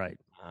 Right.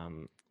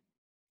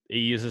 It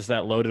uses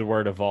that loaded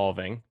word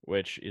evolving,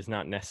 which is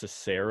not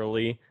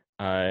necessarily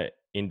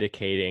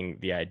indicating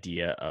the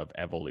idea of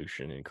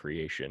evolution and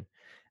creation.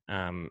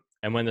 And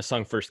when the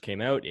song first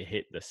came out, it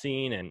hit the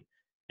scene, and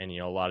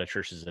a lot of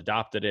churches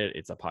adopted it.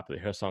 It's a popular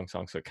Hillsong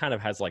song, so it kind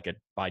of has like a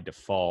by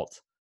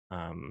default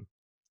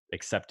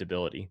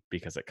acceptability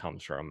because it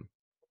comes from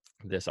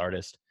this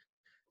artist.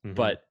 Mm-hmm.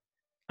 But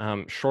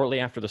shortly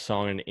after the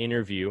song, an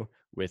interview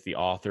with the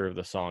author of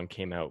the song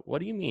came out. What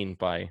do you mean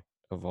by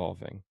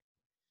evolving?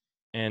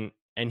 And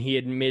he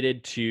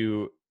admitted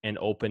to an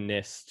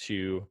openness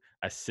to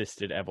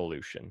assisted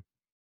evolution.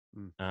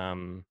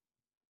 And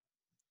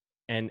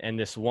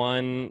this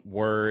one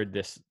word,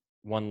 this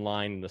one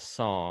line in the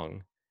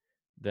song,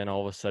 then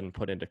all of a sudden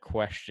put into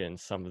question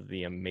some of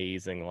the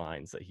amazing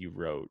lines that he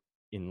wrote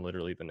in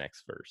literally the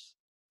next verse.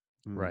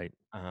 Right.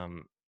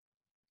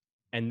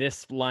 And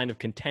this line of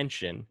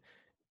contention,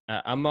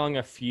 among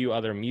a few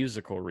other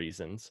musical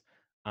reasons,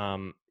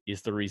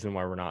 is the reason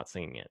why we're not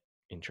singing it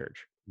in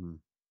church.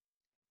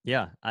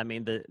 Yeah, I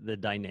mean the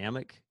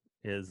dynamic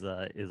is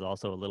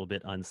also a little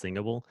bit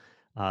unsingable.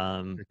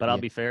 But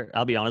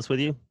I'll be honest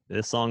with you.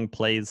 This song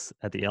plays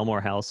at the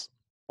Elmore House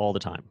all the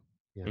time.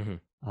 Yeah.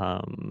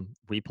 Mm-hmm.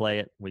 We play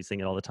it, we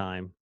sing it all the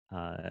time,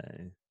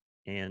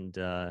 and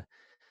the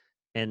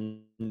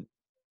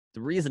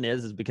reason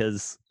is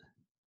because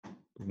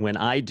when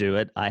I do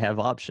it, I have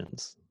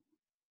options.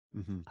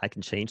 I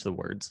can change the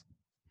words.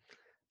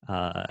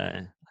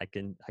 I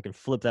can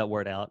flip that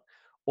word out,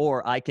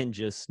 or I can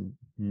just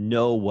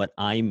know what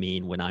I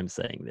mean when I'm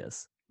saying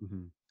this.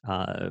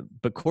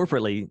 But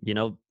corporately,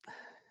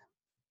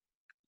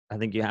 I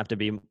think you have to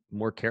be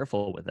more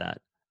careful with that.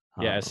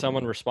 Yeah, as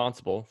someone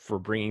responsible for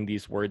bringing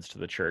these words to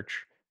the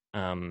church,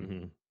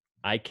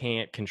 I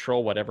can't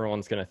control what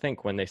everyone's going to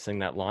think when they sing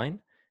that line,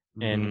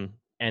 and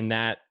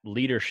that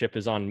leadership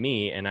is on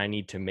me, and I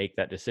need to make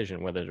that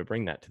decision whether to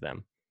bring that to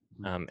them.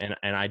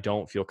 And I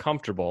don't feel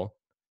comfortable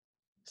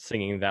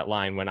singing that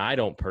line when I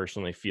don't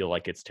personally feel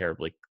like it's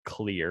terribly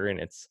clear in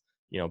its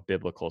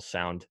biblical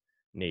sound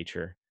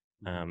nature.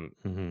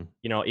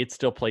 It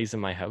still plays in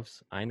my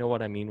house. I know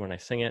what I mean when I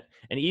sing it.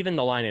 And even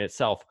the line in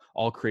itself,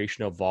 all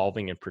creation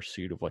evolving in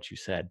pursuit of what you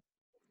said,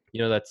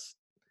 that's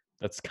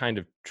kind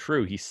of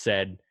true. He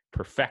said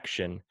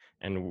perfection,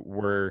 and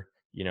we're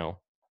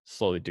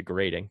slowly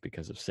degrading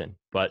because of sin,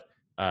 but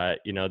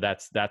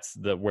that's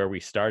the where we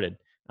started.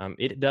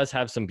 It does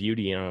have some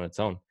beauty on its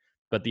own,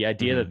 but the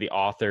idea that the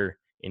author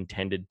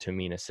intended to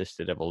mean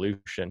assisted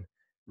evolution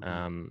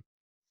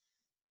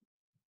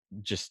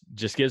just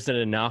gives it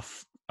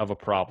enough of a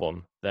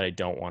problem that I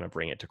don't want to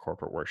bring it to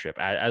corporate worship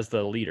as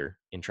the leader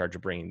in charge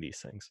of bringing these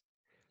things.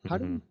 How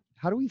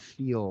do we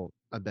feel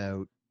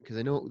about, because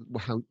I know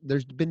how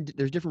there's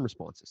different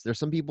responses. There's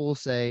some people who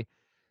say,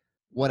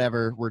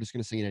 whatever, we're just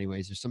going to sing it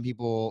anyways. There's some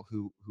people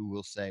who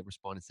will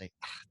respond and say,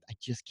 I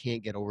just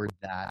can't get over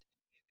that.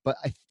 But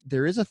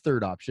there is a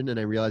third option, and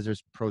I realize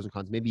there's pros and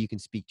cons. Maybe you can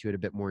speak to it a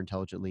bit more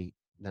intelligently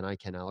than I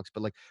can, Alex.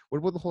 But what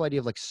about the whole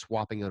idea of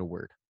swapping out a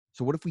word?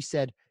 So what if we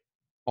said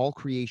all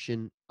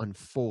creation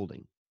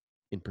unfolding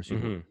in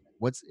pursuit?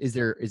 What's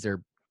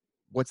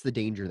the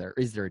danger there?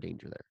 Is there a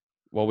danger there?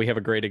 Well, we have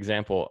a great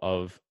example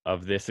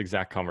of this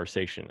exact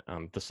conversation.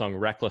 The song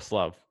 "Reckless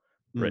Love,"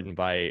 written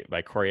by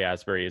Corey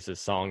Asbury, is a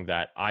song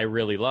that I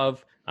really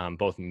love.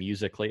 Both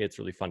musically, it's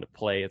really fun to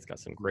play. It's got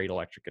some great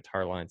electric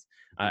guitar lines,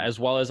 as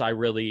well as I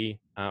really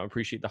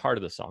appreciate the heart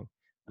of the song.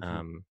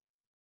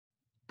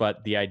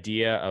 But the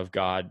idea of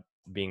God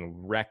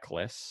being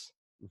reckless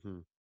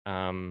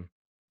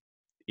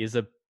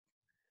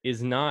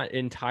is not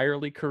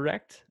entirely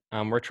correct.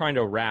 We're trying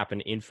to wrap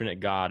an infinite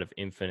God of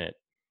infinite,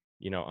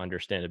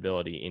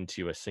 understandability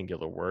into a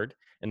singular word,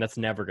 and that's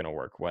never going to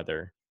work,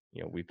 whether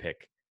we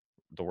pick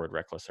the word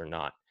reckless or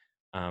not.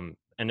 And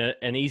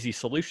an easy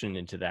solution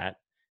into that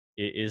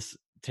is,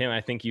 Tim,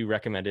 I think you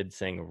recommended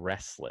saying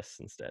restless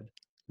instead.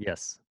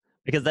 Yes,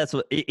 because that's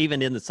what,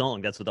 even in the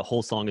song, that's what the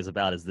whole song is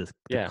about, is this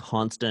the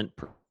constant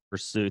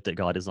pursuit that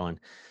God is on,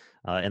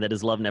 and that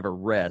his love never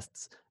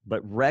rests.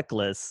 But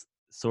reckless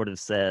sort of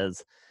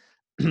says,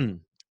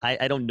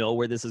 I don't know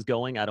where this is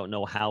going. I don't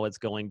know how it's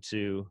going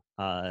to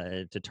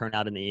turn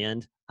out in the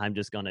end. I'm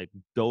just going to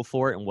go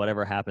for it, and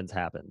whatever happens,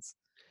 happens.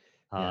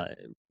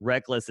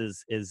 Reckless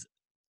is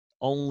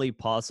only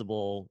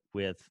possible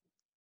with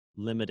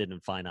limited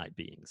and finite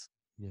beings.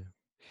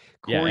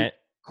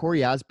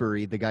 Corey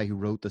Asbury, the guy who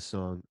wrote the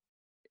song,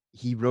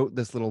 he wrote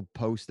this little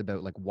post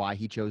about why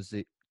he chose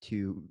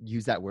to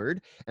use that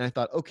word, and I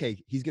thought, okay,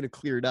 he's going to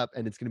clear it up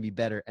and it's going to be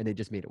better, and it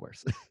just made it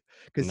worse.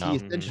 Because he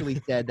essentially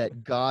said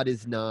that God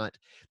is not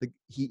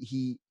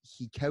he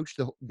couched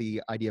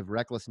the idea of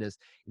recklessness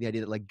in the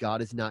idea that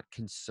God is not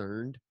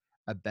concerned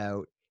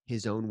about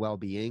his own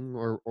well-being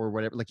or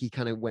whatever. He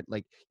kind of went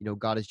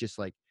God is just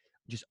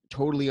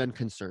totally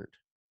unconcerned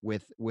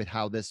with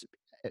how this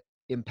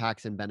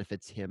impacts and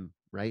benefits him,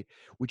 right?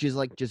 Which is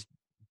just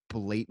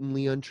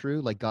blatantly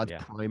untrue. God's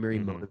primary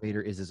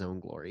motivator is his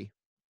own glory.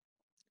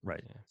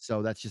 Right.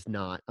 So that's just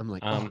not. I'm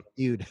like, Um,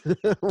 dude,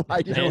 why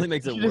It only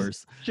makes it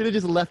worse. Should have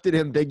just left it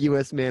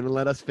ambiguous, man, and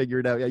let us figure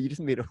it out. Yeah, you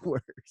just made it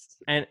worse.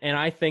 and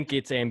I think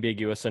it's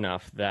ambiguous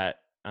enough that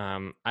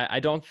I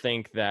don't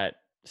think that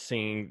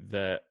seeing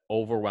the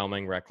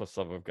overwhelming reckless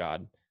love of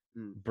God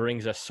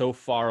brings us so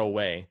far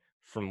away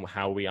from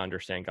how we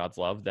understand God's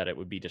love that it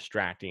would be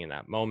distracting in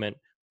that moment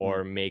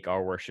or make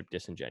our worship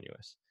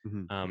disingenuous.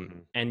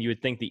 And you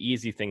would think the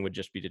easy thing would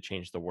just be to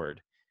change the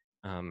word.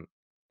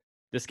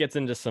 This gets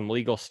into some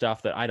legal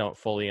stuff that I don't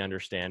fully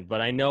understand, but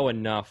I know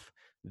enough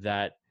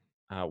that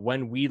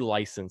when we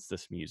license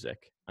this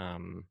music,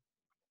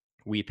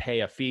 we pay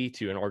a fee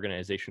to an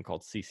organization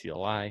called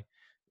CCLI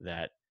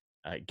that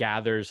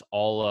gathers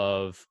all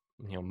of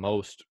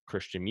most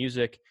Christian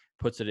music,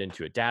 puts it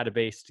into a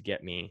database to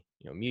get me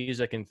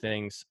music and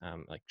things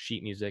like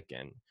sheet music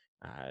and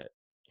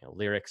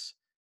lyrics,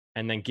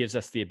 and then gives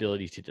us the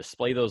ability to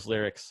display those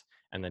lyrics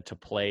and then to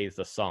play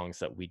the songs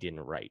that we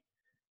didn't write.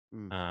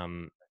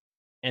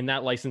 And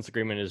that license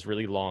agreement is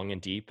really long and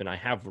deep, and I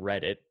have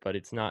read it, but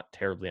it's not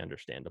terribly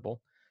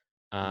understandable.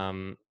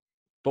 But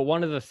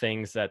one of the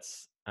things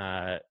that's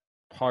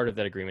part of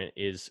that agreement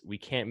is we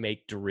can't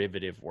make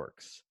derivative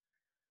works.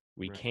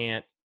 We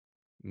can't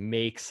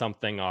make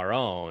something our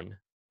own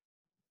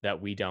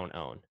that we don't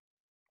own.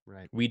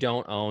 Right. We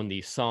don't own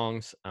these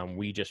songs.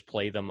 We just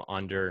play them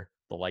under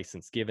the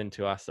license given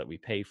to us that we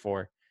pay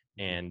for,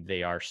 and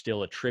they are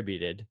still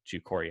attributed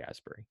to Corey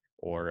Asbury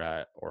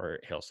or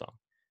Hillsong.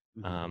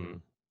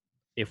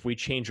 If we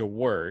change a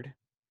word,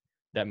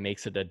 that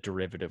makes it a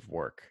derivative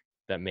work,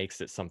 that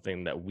makes it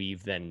something that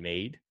we've then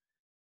made,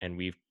 and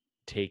we've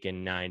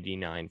taken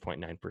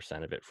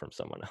 99.9% of it from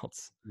someone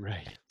else.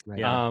 Right.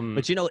 Yeah.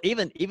 But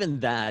even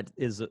that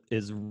is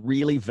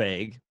really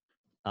vague.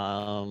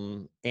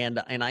 And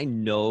I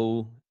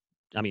know,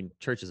 I mean,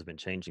 churches have been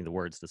changing the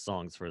words to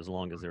songs for as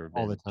long as there have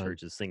been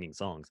churches singing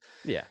songs.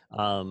 Yeah.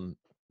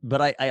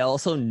 But I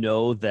also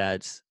know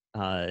that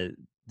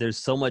there's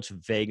so much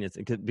vagueness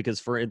because,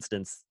 for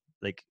instance,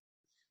 like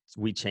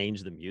we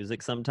change the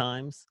music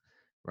sometimes,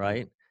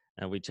 right?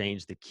 And we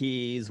change the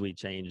keys, we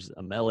change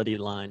a melody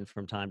line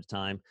from time to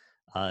time.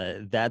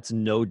 That's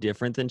no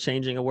different than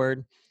changing a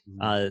word.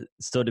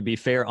 So to be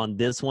fair on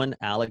this one,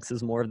 Alex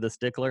is more of the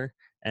stickler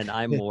and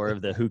I'm more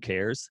of the who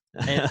cares.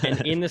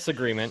 And in this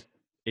agreement,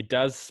 it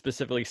does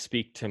specifically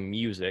speak to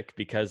music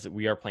because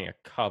we are playing a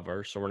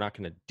cover, so we're not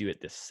going to do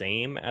it the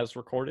same as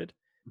recorded,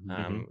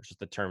 which is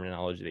the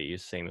terminology they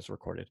use, same as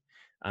recorded.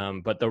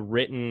 But the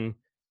written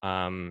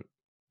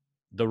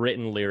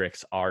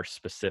lyrics are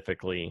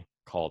specifically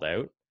called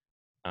out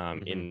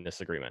in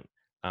this agreement.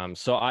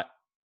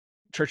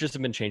 Churches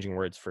have been changing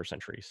words for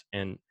centuries,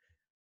 and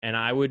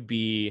I would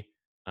be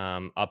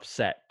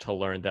upset to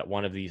learn that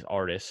one of these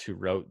artists who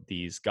wrote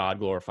these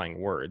God-glorifying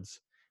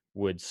words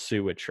would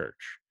sue a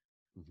church.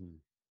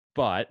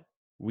 But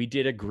we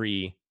did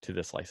agree to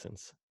this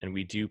license, and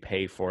we do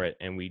pay for it,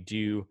 and we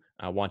do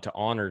want to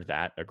honor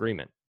that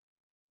agreement.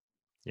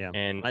 Yeah,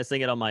 and I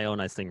sing it on my own.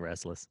 I sing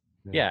Restless.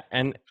 Yeah,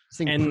 and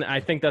I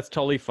think that's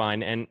totally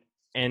fine.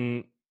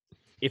 And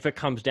if it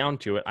comes down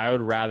to it, I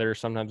would rather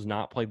sometimes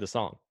not play the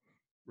song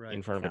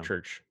in front of a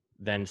church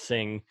than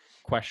sing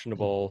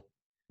questionable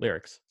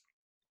lyrics.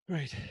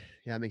 Right.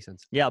 Yeah, that makes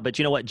sense. Yeah, but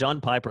you know what?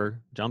 John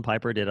Piper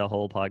did a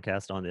whole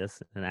podcast on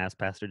this and asked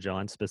Pastor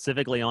John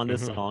specifically on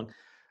this song.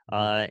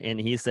 And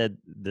he said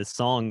the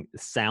song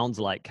sounds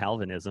like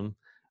Calvinism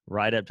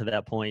right up to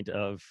that point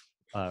of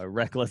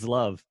reckless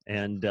love.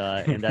 And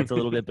that's a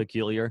little bit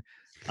peculiar.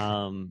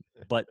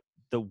 But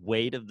the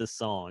weight of the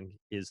song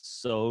is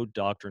so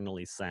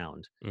doctrinally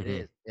sound. It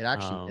is. It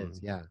actually is.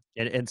 Yeah.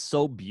 And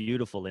so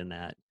beautiful in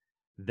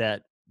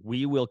that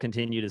we will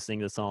continue to sing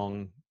the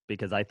song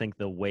because I think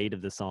the weight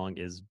of the song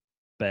is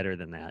better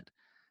than that.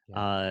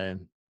 Yeah.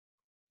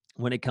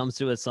 When it comes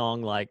to a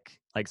song like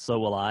So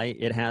Will I,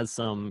 it has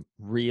some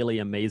really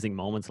amazing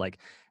moments. Like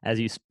as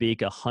you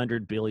speak,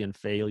 100 billion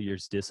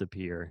failures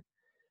disappear.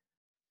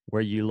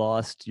 Where you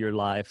lost your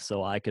life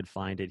so I could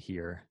find it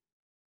here.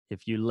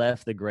 If you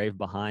left the grave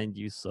behind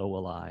you, so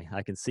will I.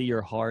 I can see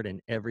your heart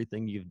in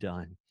everything you've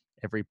done.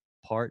 Every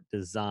part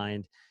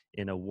designed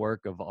in a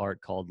work of art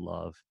called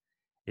love.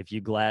 If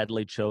you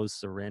gladly chose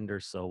surrender,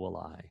 so will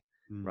I.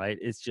 Right?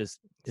 It's just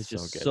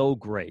so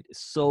great.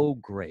 So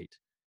great.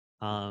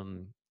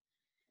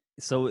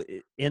 So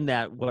in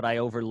that, what I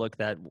overlook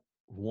that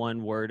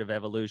one word of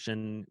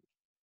evolution,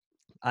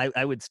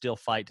 I would still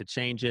fight to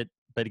change it.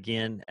 But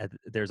again,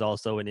 there's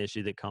also an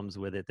issue that comes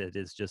with it that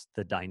is just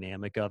the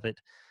dynamic of it.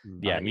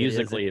 Yeah,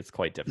 musically, it's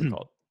quite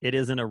difficult. It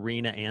is an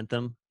arena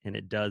anthem, and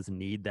it does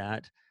need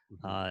that.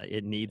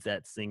 It needs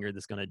that singer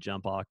that's going to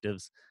jump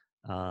octaves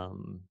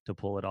to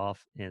pull it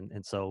off.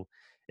 And so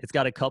it's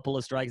got a couple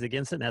of strikes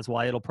against it, and that's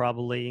why it'll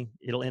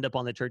end up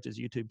on the church's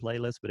YouTube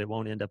playlist, but it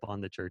won't end up on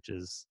the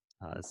church's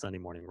Sunday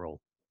morning roll.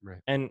 Right.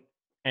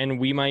 And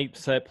we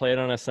might play it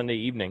on a Sunday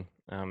evening.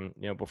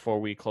 Before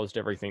we closed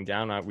everything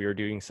down, we were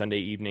doing Sunday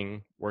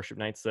evening worship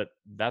nights.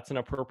 That's an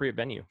appropriate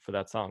venue for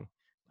that song.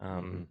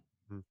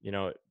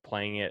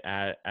 Playing it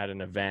at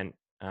an event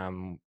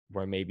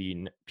where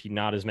maybe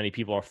not as many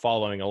people are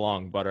following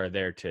along, but are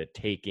there to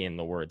take in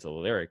the words of the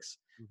lyrics.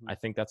 I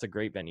think that's a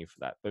great venue for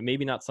that, but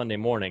maybe not Sunday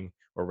morning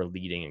where we're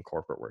leading in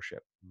corporate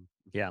worship.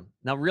 Yeah.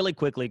 Now, really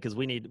quickly, because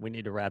we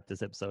need to wrap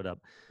this episode up.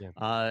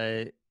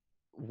 Yeah.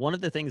 One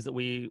of the things that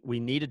we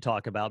need to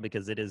talk about,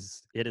 because it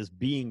is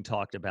being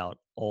talked about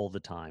all the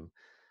time,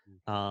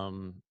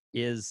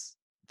 is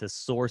the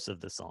source of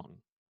the song.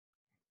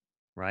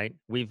 Right?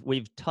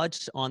 We've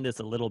touched on this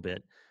a little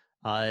bit.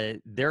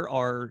 There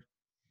are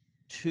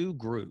two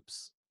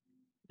groups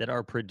that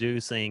are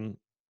producing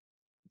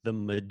the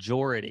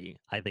majority,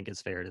 I think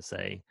is fair to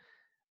say,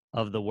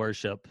 of the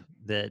worship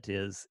that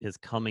is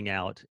coming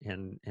out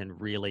and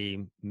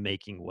really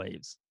making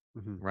waves,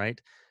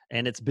 right?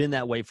 And it's been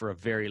that way for a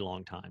very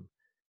long time.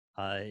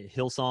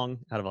 Hillsong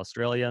out of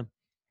Australia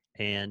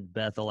and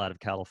Bethel out of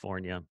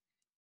California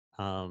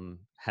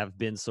have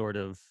been sort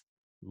of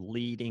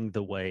leading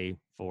the way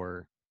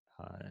for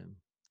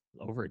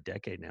over a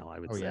decade now, I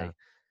would say.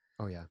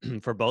 Oh yeah.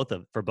 for both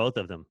of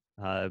them,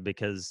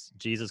 because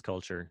Jesus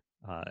Culture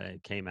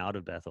came out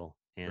of Bethel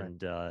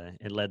and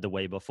led the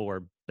way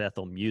before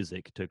Bethel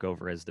Music took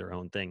over as their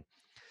own thing.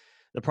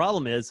 The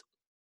problem is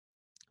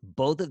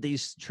both of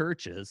these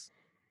churches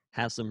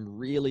have some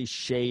really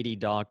shady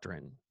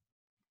doctrine.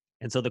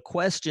 And so the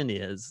question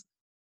is,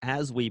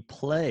 as we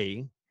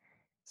play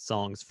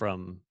songs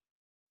from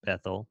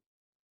Bethel,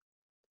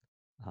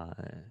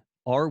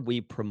 are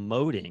we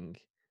promoting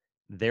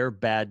their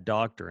bad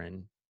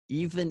doctrine,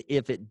 even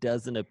if it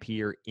doesn't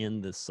appear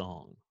in the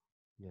song?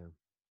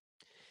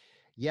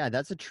 Yeah,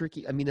 that's a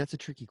tricky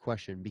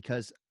question,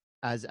 because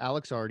as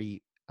Alex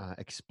already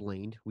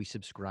explained, we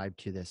subscribe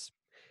to this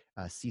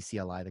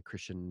CCLI, the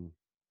Christian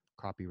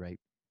Copyright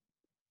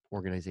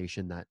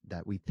Organization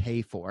that we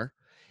pay for,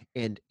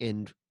 and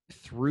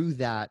through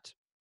that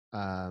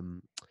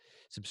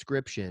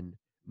subscription,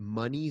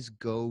 monies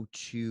go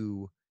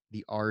to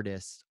the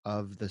artists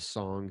of the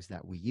songs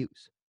that we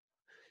use.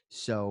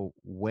 So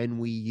when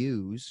we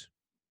use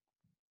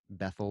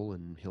Bethel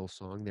and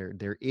Hillsong,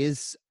 there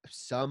is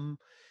some,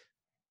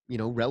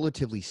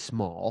 relatively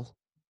small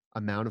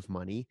amount of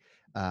money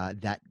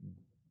that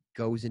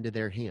goes into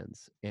their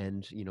hands,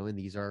 and and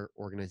these are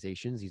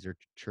organizations, these are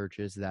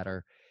churches that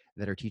are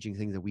teaching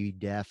things that we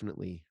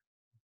definitely,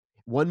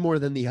 one more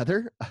than the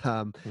other,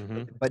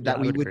 but that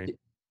we would,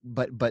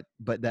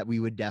 but that we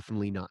would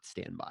definitely not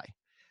stand by.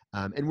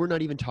 And we're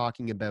not even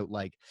talking about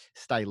like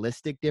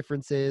stylistic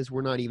differences.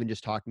 We're not even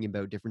just talking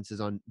about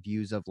differences on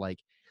views of like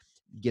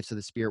gifts of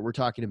the Spirit. We're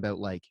talking about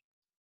like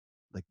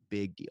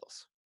big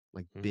deals,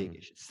 like big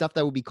issues, stuff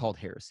that would be called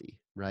heresy,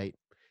 right?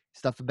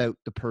 Stuff about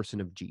the person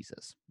of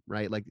Jesus,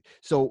 right? Like,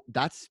 so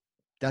that's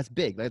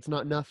big. That's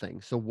not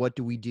nothing. So what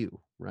do we do,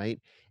 right?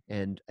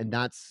 And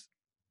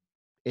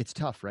it's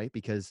tough, right?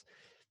 Because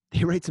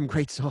they write some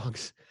great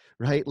songs,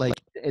 right? Like,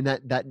 and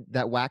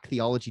that whack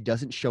theology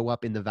doesn't show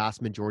up in the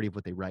vast majority of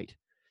what they write.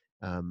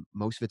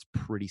 Most of it's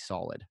pretty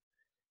solid.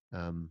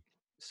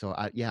 So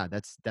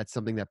that's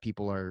something that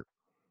people are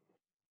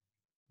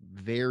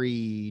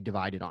very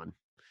divided on.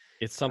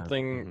 It's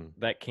something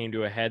that came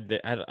to a head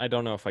that I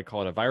don't know if I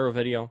call it a viral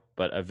video,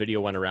 but a video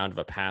went around of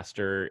a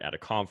pastor at a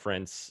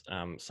conference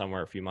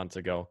somewhere a few months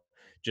ago,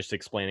 just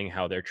explaining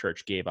how their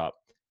church gave up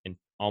in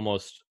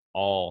almost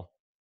all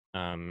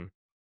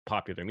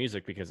popular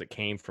music because it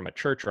came from a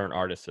church or an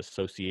artist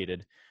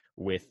associated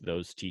with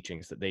those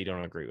teachings that they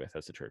don't agree with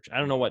as a church. I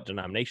don't know what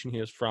denomination he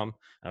was from.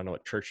 I don't know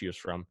what church he was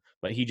from,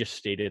 but he just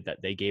stated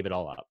that they gave it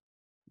all up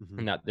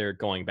and that they're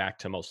going back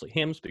to mostly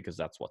hymns because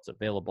that's what's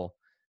available.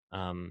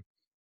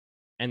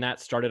 And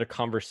that started a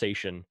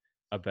conversation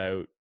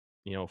about,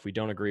 if we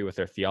don't agree with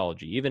their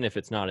theology, even if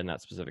it's not in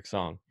that specific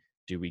song,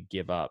 do we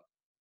give up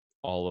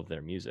all of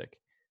their music?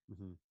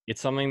 It's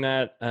something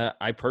that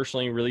I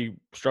personally really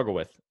struggle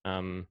with.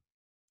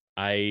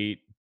 I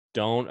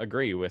don't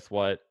agree with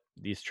what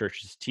these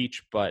churches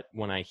teach, but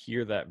when I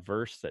hear that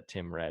verse that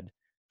Tim read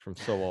from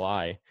So Will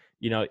I,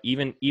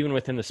 even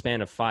within the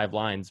span of 5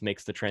 lines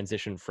makes the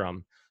transition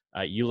from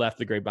you left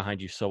the grave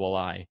behind you, so will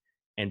I.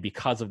 And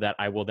because of that,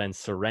 I will then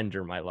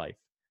surrender my life.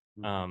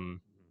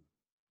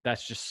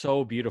 That's just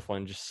so beautiful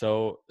and just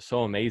so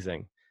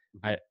amazing.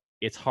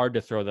 It's hard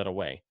to throw that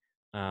away.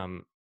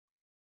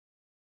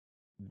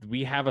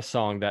 We have a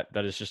song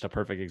that is just a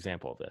perfect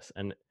example of this,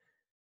 and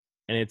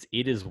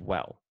it is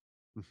Well.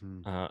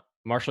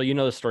 Marshall, you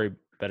know the story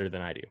better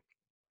than I do.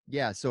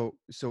 Yeah, so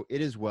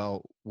It Is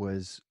Well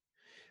was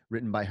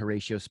written by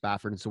Horatio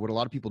Spafford, and so what a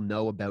lot of people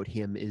know about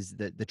him is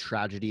the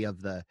tragedy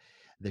of the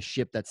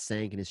ship that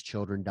sank and his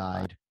children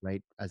died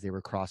right as they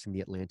were crossing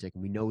the Atlantic,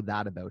 and we know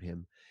that about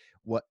him.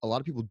 What a lot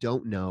of people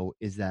don't know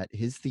is that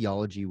his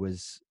theology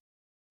was,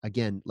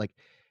 again, like,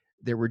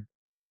 there were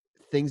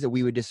things that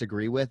we would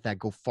disagree with that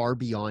go far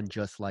beyond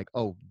just like,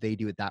 oh, they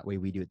do it that way,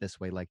 we do it this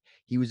way. Like,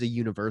 he was a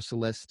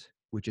universalist,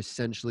 which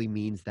essentially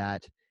means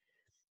that,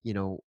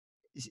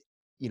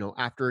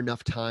 after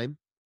enough time,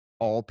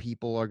 all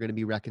people are going to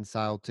be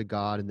reconciled to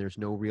God and there's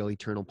no real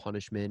eternal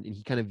punishment. And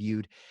he kind of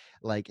viewed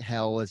like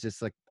hell as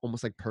just like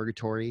almost like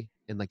purgatory.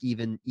 And like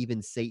even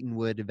Satan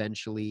would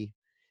eventually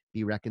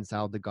be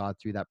reconciled to God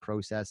through that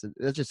process. And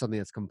that's just something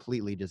that's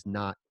completely just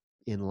not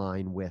in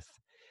line with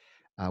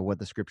what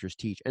the scriptures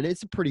teach. And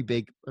it's a pretty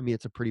big,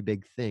 it's a pretty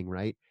big thing,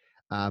 right?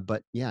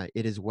 But yeah,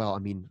 it is well. I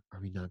mean, are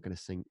we not going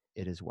to sing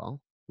it as well,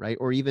 right?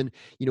 Or even,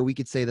 we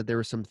could say that there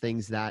were some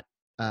things that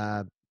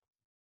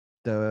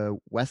the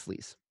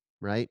Wesleys,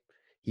 right?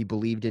 He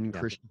believed in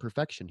Christian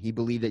perfection. He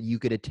believed that you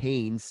could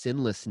attain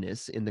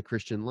sinlessness in the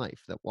Christian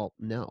life. That, well,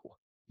 no,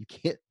 you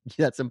can't.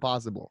 That's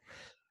impossible.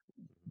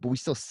 But we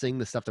still sing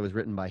the stuff that was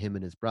written by him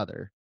and his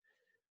brother,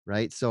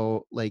 right?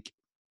 So, like,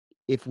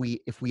 if we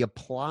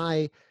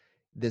apply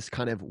this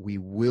kind of, we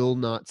will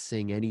not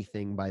sing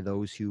anything by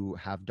those who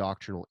have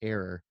doctrinal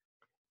error,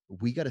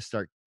 we got to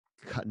start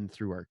cutting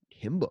through our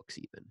hymn books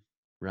even,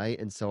 right?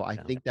 And so I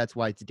think that's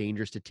why it's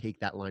dangerous to take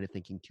that line of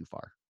thinking too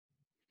far.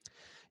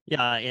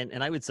 Yeah,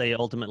 and I would say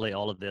ultimately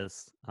all of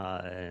this,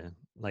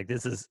 like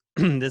this is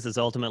this is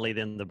ultimately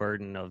then the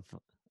burden of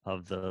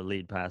the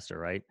lead pastor,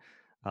 right?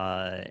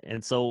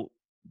 And so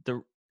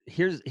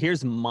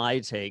here's my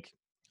take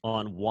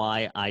on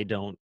why I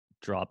don't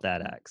drop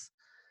that axe.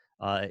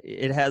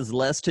 It has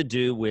less to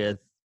do with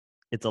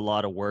it's a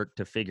lot of work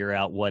to figure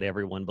out what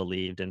everyone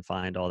believed and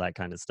find all that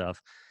kind of stuff.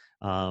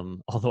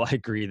 Although I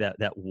agree that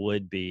that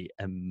would be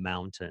a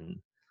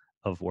mountain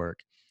of work.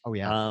 Oh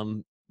yeah.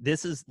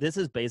 This is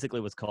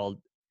basically what's called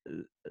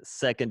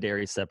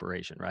secondary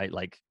separation, right?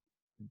 Like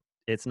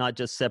it's not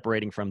just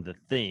separating from the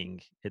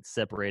thing, it's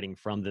separating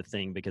from the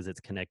thing because it's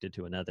connected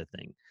to another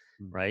thing,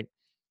 right?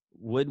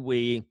 Would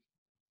we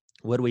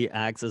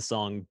axe a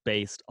song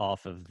based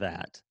off of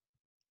that?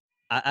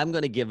 I'm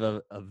going to give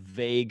a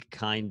vague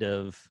kind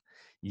of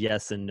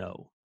yes and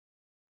no.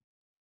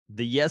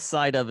 The yes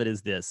side of it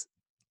is this: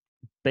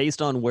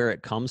 based on where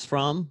it comes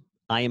from,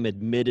 I am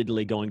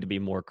admittedly going to be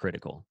more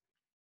critical.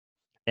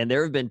 And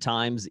there have been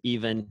times,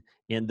 even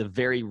in the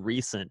very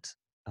recent,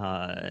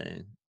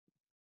 the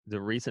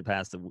recent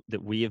past,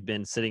 that we have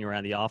been sitting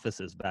around the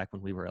offices back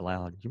when we were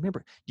allowed. Do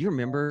you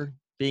remember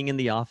being in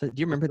the office? Do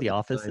you remember the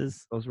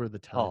offices? Those were the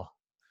times. Oh,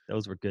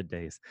 those were good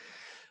days.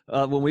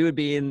 When we would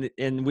be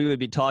and we would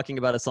be talking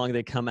about a song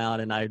that come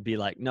out, and I'd be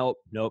like, nope,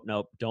 don't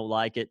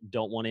like it,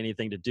 don't want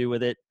anything to do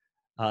with it.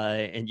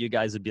 And you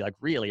guys would be like,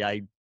 really?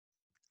 I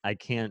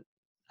can't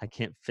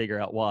figure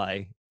out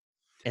why.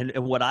 And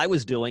what I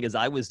was doing is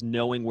I was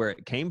knowing where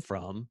it came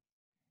from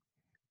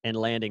and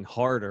landing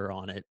harder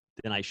on it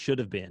than I should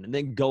have been. And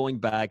then going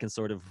back and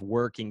sort of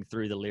working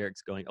through the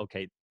lyrics going,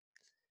 okay,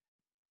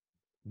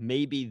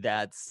 maybe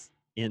that's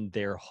in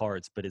their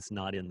hearts, but it's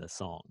not in the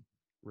song.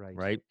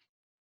 Right.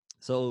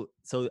 So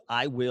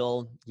I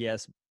will,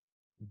 yes,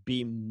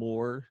 be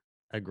more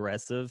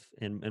aggressive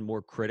and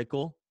more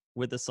critical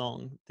with a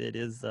song that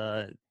is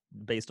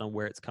based on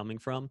where it's coming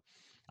from.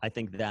 I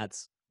think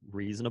that's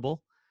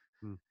reasonable.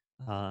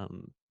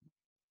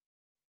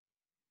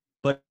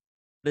 But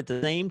at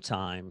the same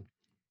time,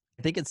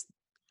 I think it's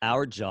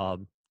our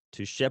job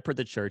to shepherd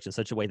the church in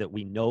such a way that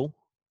we know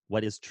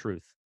what is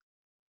truth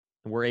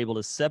and we're able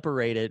to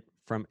separate it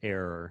from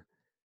error.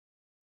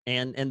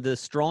 And the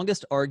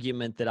strongest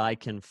argument that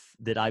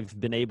that I've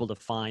been able to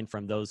find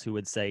from those who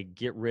would say,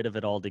 get rid of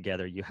it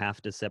altogether, you have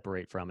to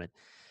separate from it.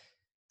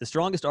 The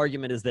strongest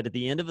argument is that at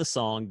the end of the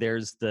song,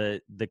 there's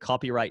the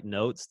copyright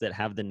notes that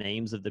have the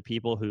names of the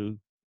people who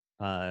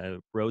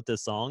wrote the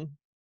song.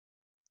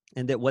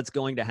 And that what's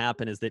going to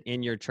happen is that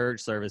in your church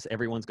service,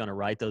 everyone's going to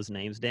write those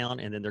names down,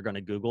 and then they're going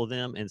to Google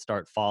them and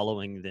start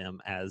following them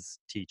as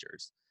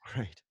teachers.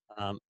 Right.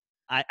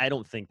 I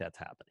don't think that's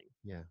happening.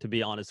 Yeah. To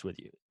be honest with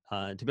you,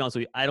 I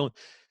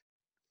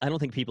don't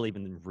think people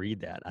even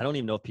read that. I don't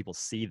even know if people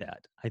see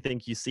that. I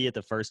think you see it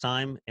the first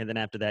time, and then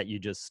after that, you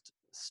just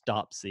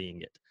stop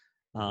seeing it.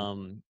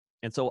 And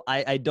so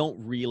I don't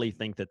really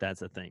think that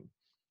that's a thing.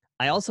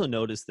 I also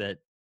noticed that,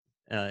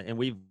 and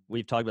we've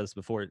talked about this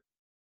before,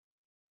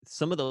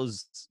 some of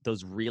those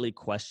really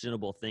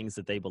questionable things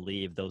that they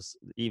believe, those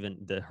even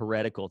the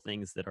heretical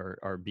things that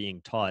are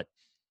being taught,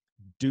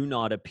 do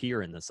not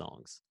appear in the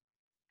songs.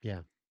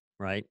 Yeah.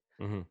 Right.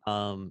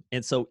 And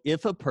so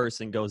if a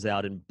person goes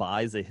out and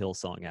buys a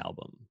Hillsong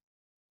album,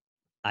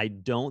 I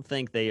don't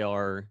think they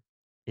are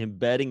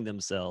embedding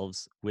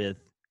themselves with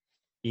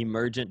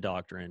emergent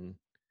doctrine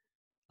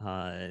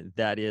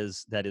that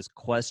is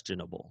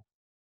questionable.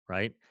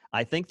 Right.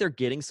 I think they're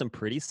getting some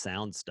pretty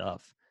sound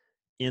stuff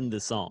in the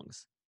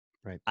songs.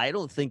 Right. I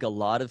don't think a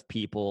lot of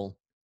people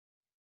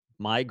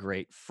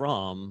migrate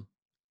from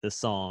the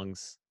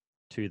songs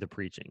to the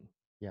preaching.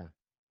 Yeah.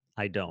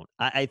 I don't.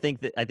 I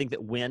think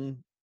that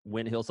when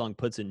Hillsong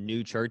puts a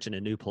new church in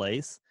a new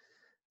place,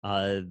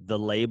 the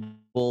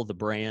label, the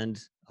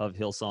brand of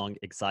Hillsong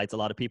excites a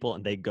lot of people,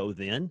 and they go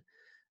then.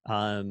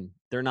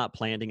 They're not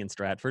planting in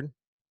Stratford.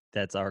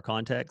 That's our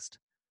context.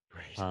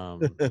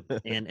 Right.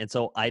 And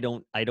so I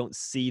don't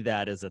see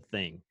that as a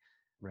thing.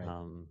 Right.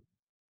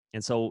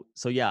 And so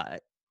yeah,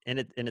 and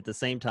at the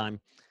same time,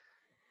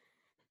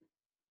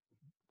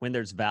 when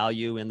there's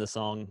value in the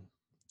song,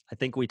 I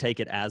think we take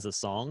it as a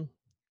song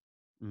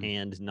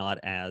and not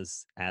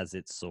as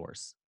its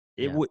source.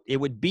 it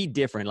would be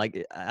different.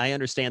 Like, I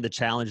understand the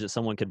challenge that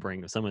someone could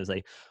bring. Someone would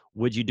say,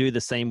 would you do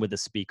the same with the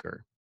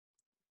speaker?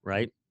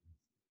 Right?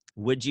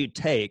 Would you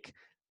take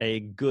a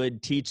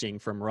good teaching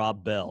from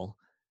Rob Bell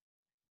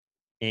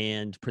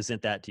and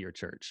present that to your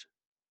church?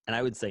 And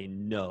I would say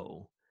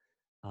no.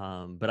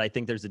 But I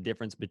think there's a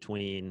difference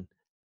between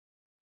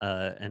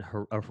a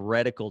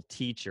heretical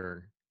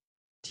teacher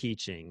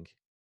teaching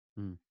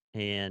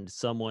and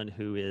someone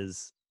who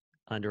is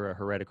under a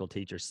heretical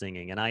teacher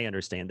singing. And I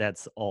understand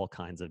that's all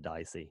kinds of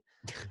dicey.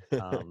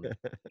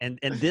 And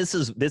this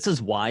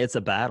is why it's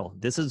a battle.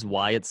 This is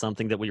why it's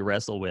something that we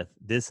wrestle with.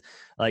 This,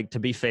 like, to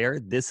be fair,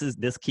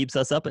 this keeps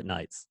us up at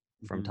nights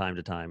from time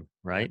to time,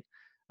 right?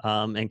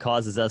 And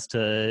causes us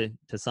to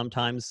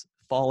sometimes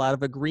fall out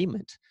of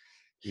agreement,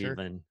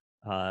 even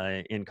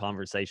in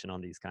conversation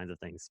on these kinds of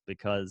things,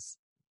 because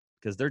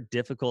they're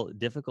difficult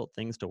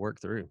things to work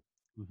through.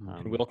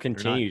 And we'll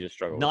continue to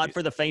struggle. Not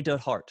for the faint of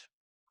heart.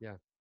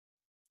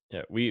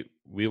 Yeah, we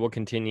will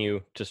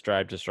continue to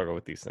strive to struggle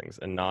with these things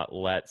and not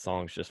let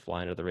songs just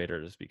fly under the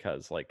radar just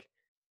because, like,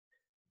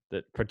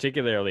 that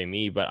particularly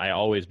me, but I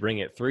always bring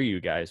it through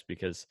you guys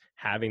because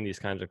having these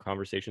kinds of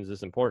conversations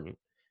is important.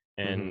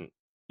 And,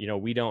 you know,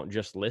 we don't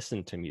just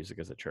listen to music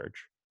as a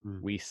church.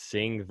 We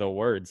sing the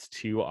words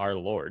to our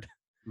Lord.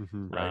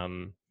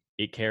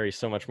 It carries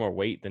so much more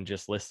weight than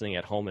just listening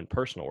at home in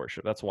personal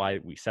worship. That's why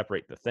we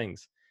separate the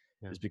things,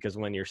 is because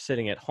when you're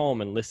sitting at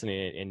home and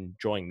listening and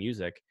enjoying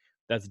music,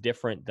 that's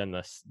different than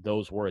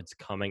those words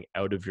coming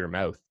out of your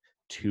mouth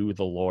to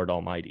the Lord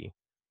Almighty.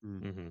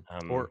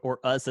 Or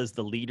us as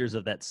the leaders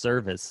of that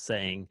service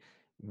saying,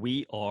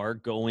 we are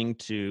going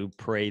to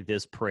pray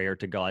this prayer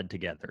to God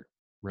together.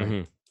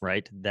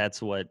 Right.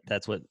 That's what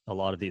a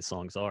lot of these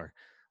songs are.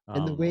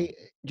 And the way,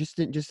 just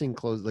in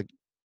close,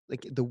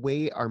 like the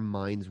way our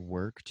minds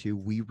work too,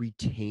 we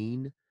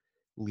retain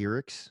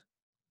lyrics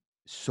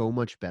so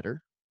much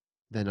better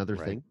than other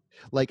things.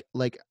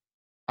 Like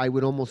I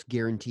would almost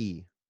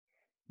guarantee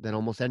that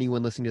almost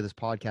anyone listening to this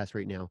podcast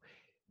right now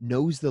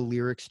knows the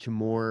lyrics to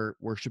more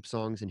worship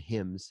songs and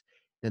hymns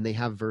than they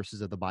have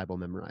verses of the Bible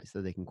memorized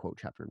that they can quote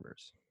chapter and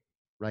verse,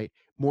 right?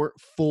 More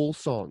full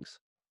songs.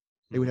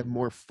 They would have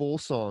more full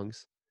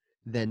songs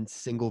than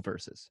single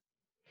verses.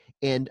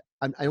 And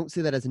I don't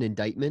say that as an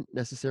indictment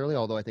necessarily,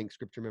 although I think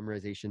scripture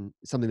memorization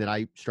is something that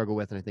I struggle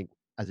with, and I think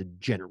as a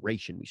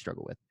generation we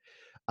struggle with.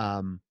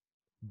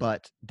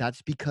 But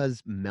that's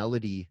because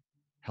melody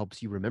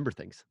helps you remember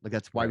things. Like,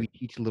 that's why we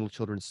teach little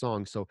children's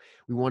songs. So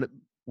we want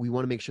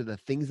to make sure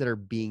that things that are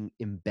being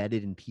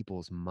embedded in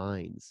people's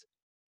minds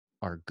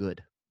are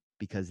good,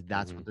 because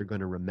that's what they're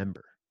going to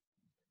remember.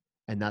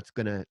 And that's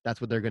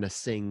what they're going to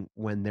sing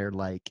when they're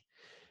like,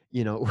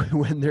 you know,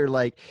 when they're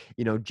like,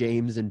 you know,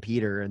 James and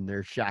Peter and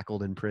they're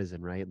shackled in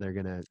prison, right? They're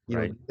going to, you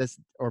know, this,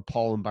 or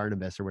Paul and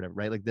Barnabas or whatever,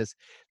 right? Like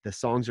the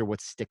songs are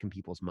what stick in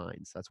people's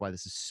minds. That's why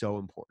this is so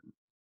important.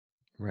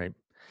 Right.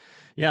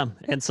 Yeah.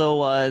 And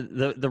so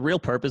the real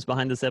purpose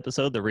behind this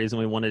episode, the reason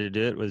we wanted to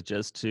do it, was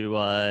just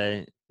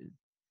to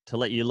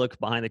let you look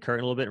behind the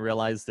curtain a little bit and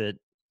realize that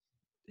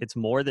it's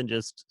more than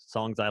just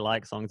songs I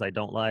like, songs I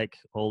don't like,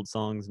 old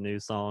songs, new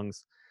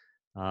songs,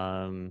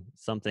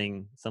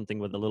 something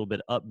with a little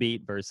bit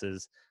upbeat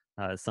versus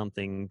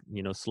something,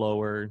 you know,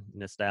 slower,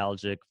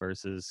 nostalgic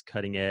versus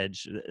cutting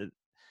edge.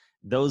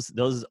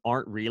 Those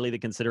aren't really the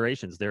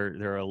considerations. There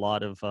are a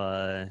lot of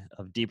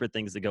deeper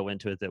things that go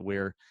into it that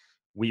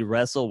we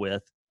wrestle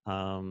with,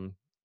 and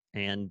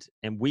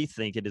we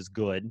think it is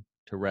good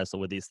to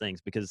wrestle with these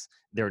things because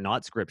they're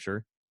not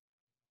scripture.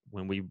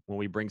 When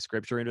we bring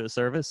scripture into a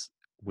service,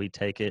 we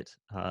take it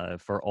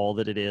for all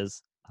that it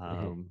is,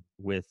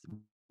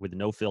 with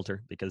no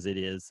filter, because it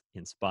is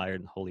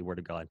inspired and holy word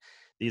of God.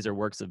 These are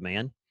works of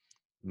man.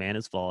 Man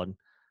is flawed.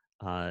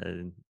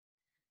 The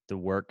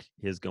work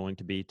is going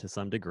to be to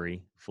some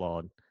degree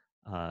flawed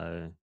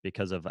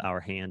because of our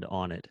hand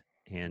on it.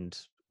 And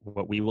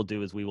what we will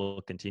do is we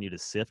will continue to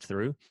sift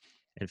through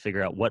and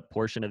figure out what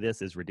portion of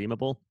this is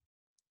redeemable,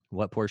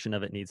 what portion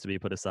of it needs to be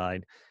put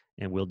aside,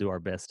 and we'll do our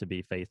best to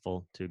be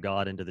faithful to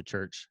God and to the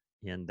church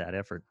in that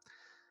effort.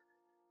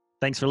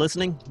 Thanks for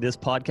listening. This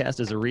podcast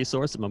is a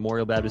resource at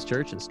Memorial Baptist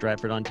Church in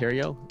Stratford,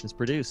 Ontario. It's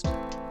produced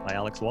by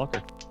Alex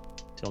Walker.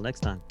 Till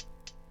next time.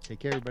 Take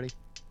care, everybody.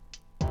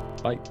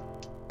 Bye.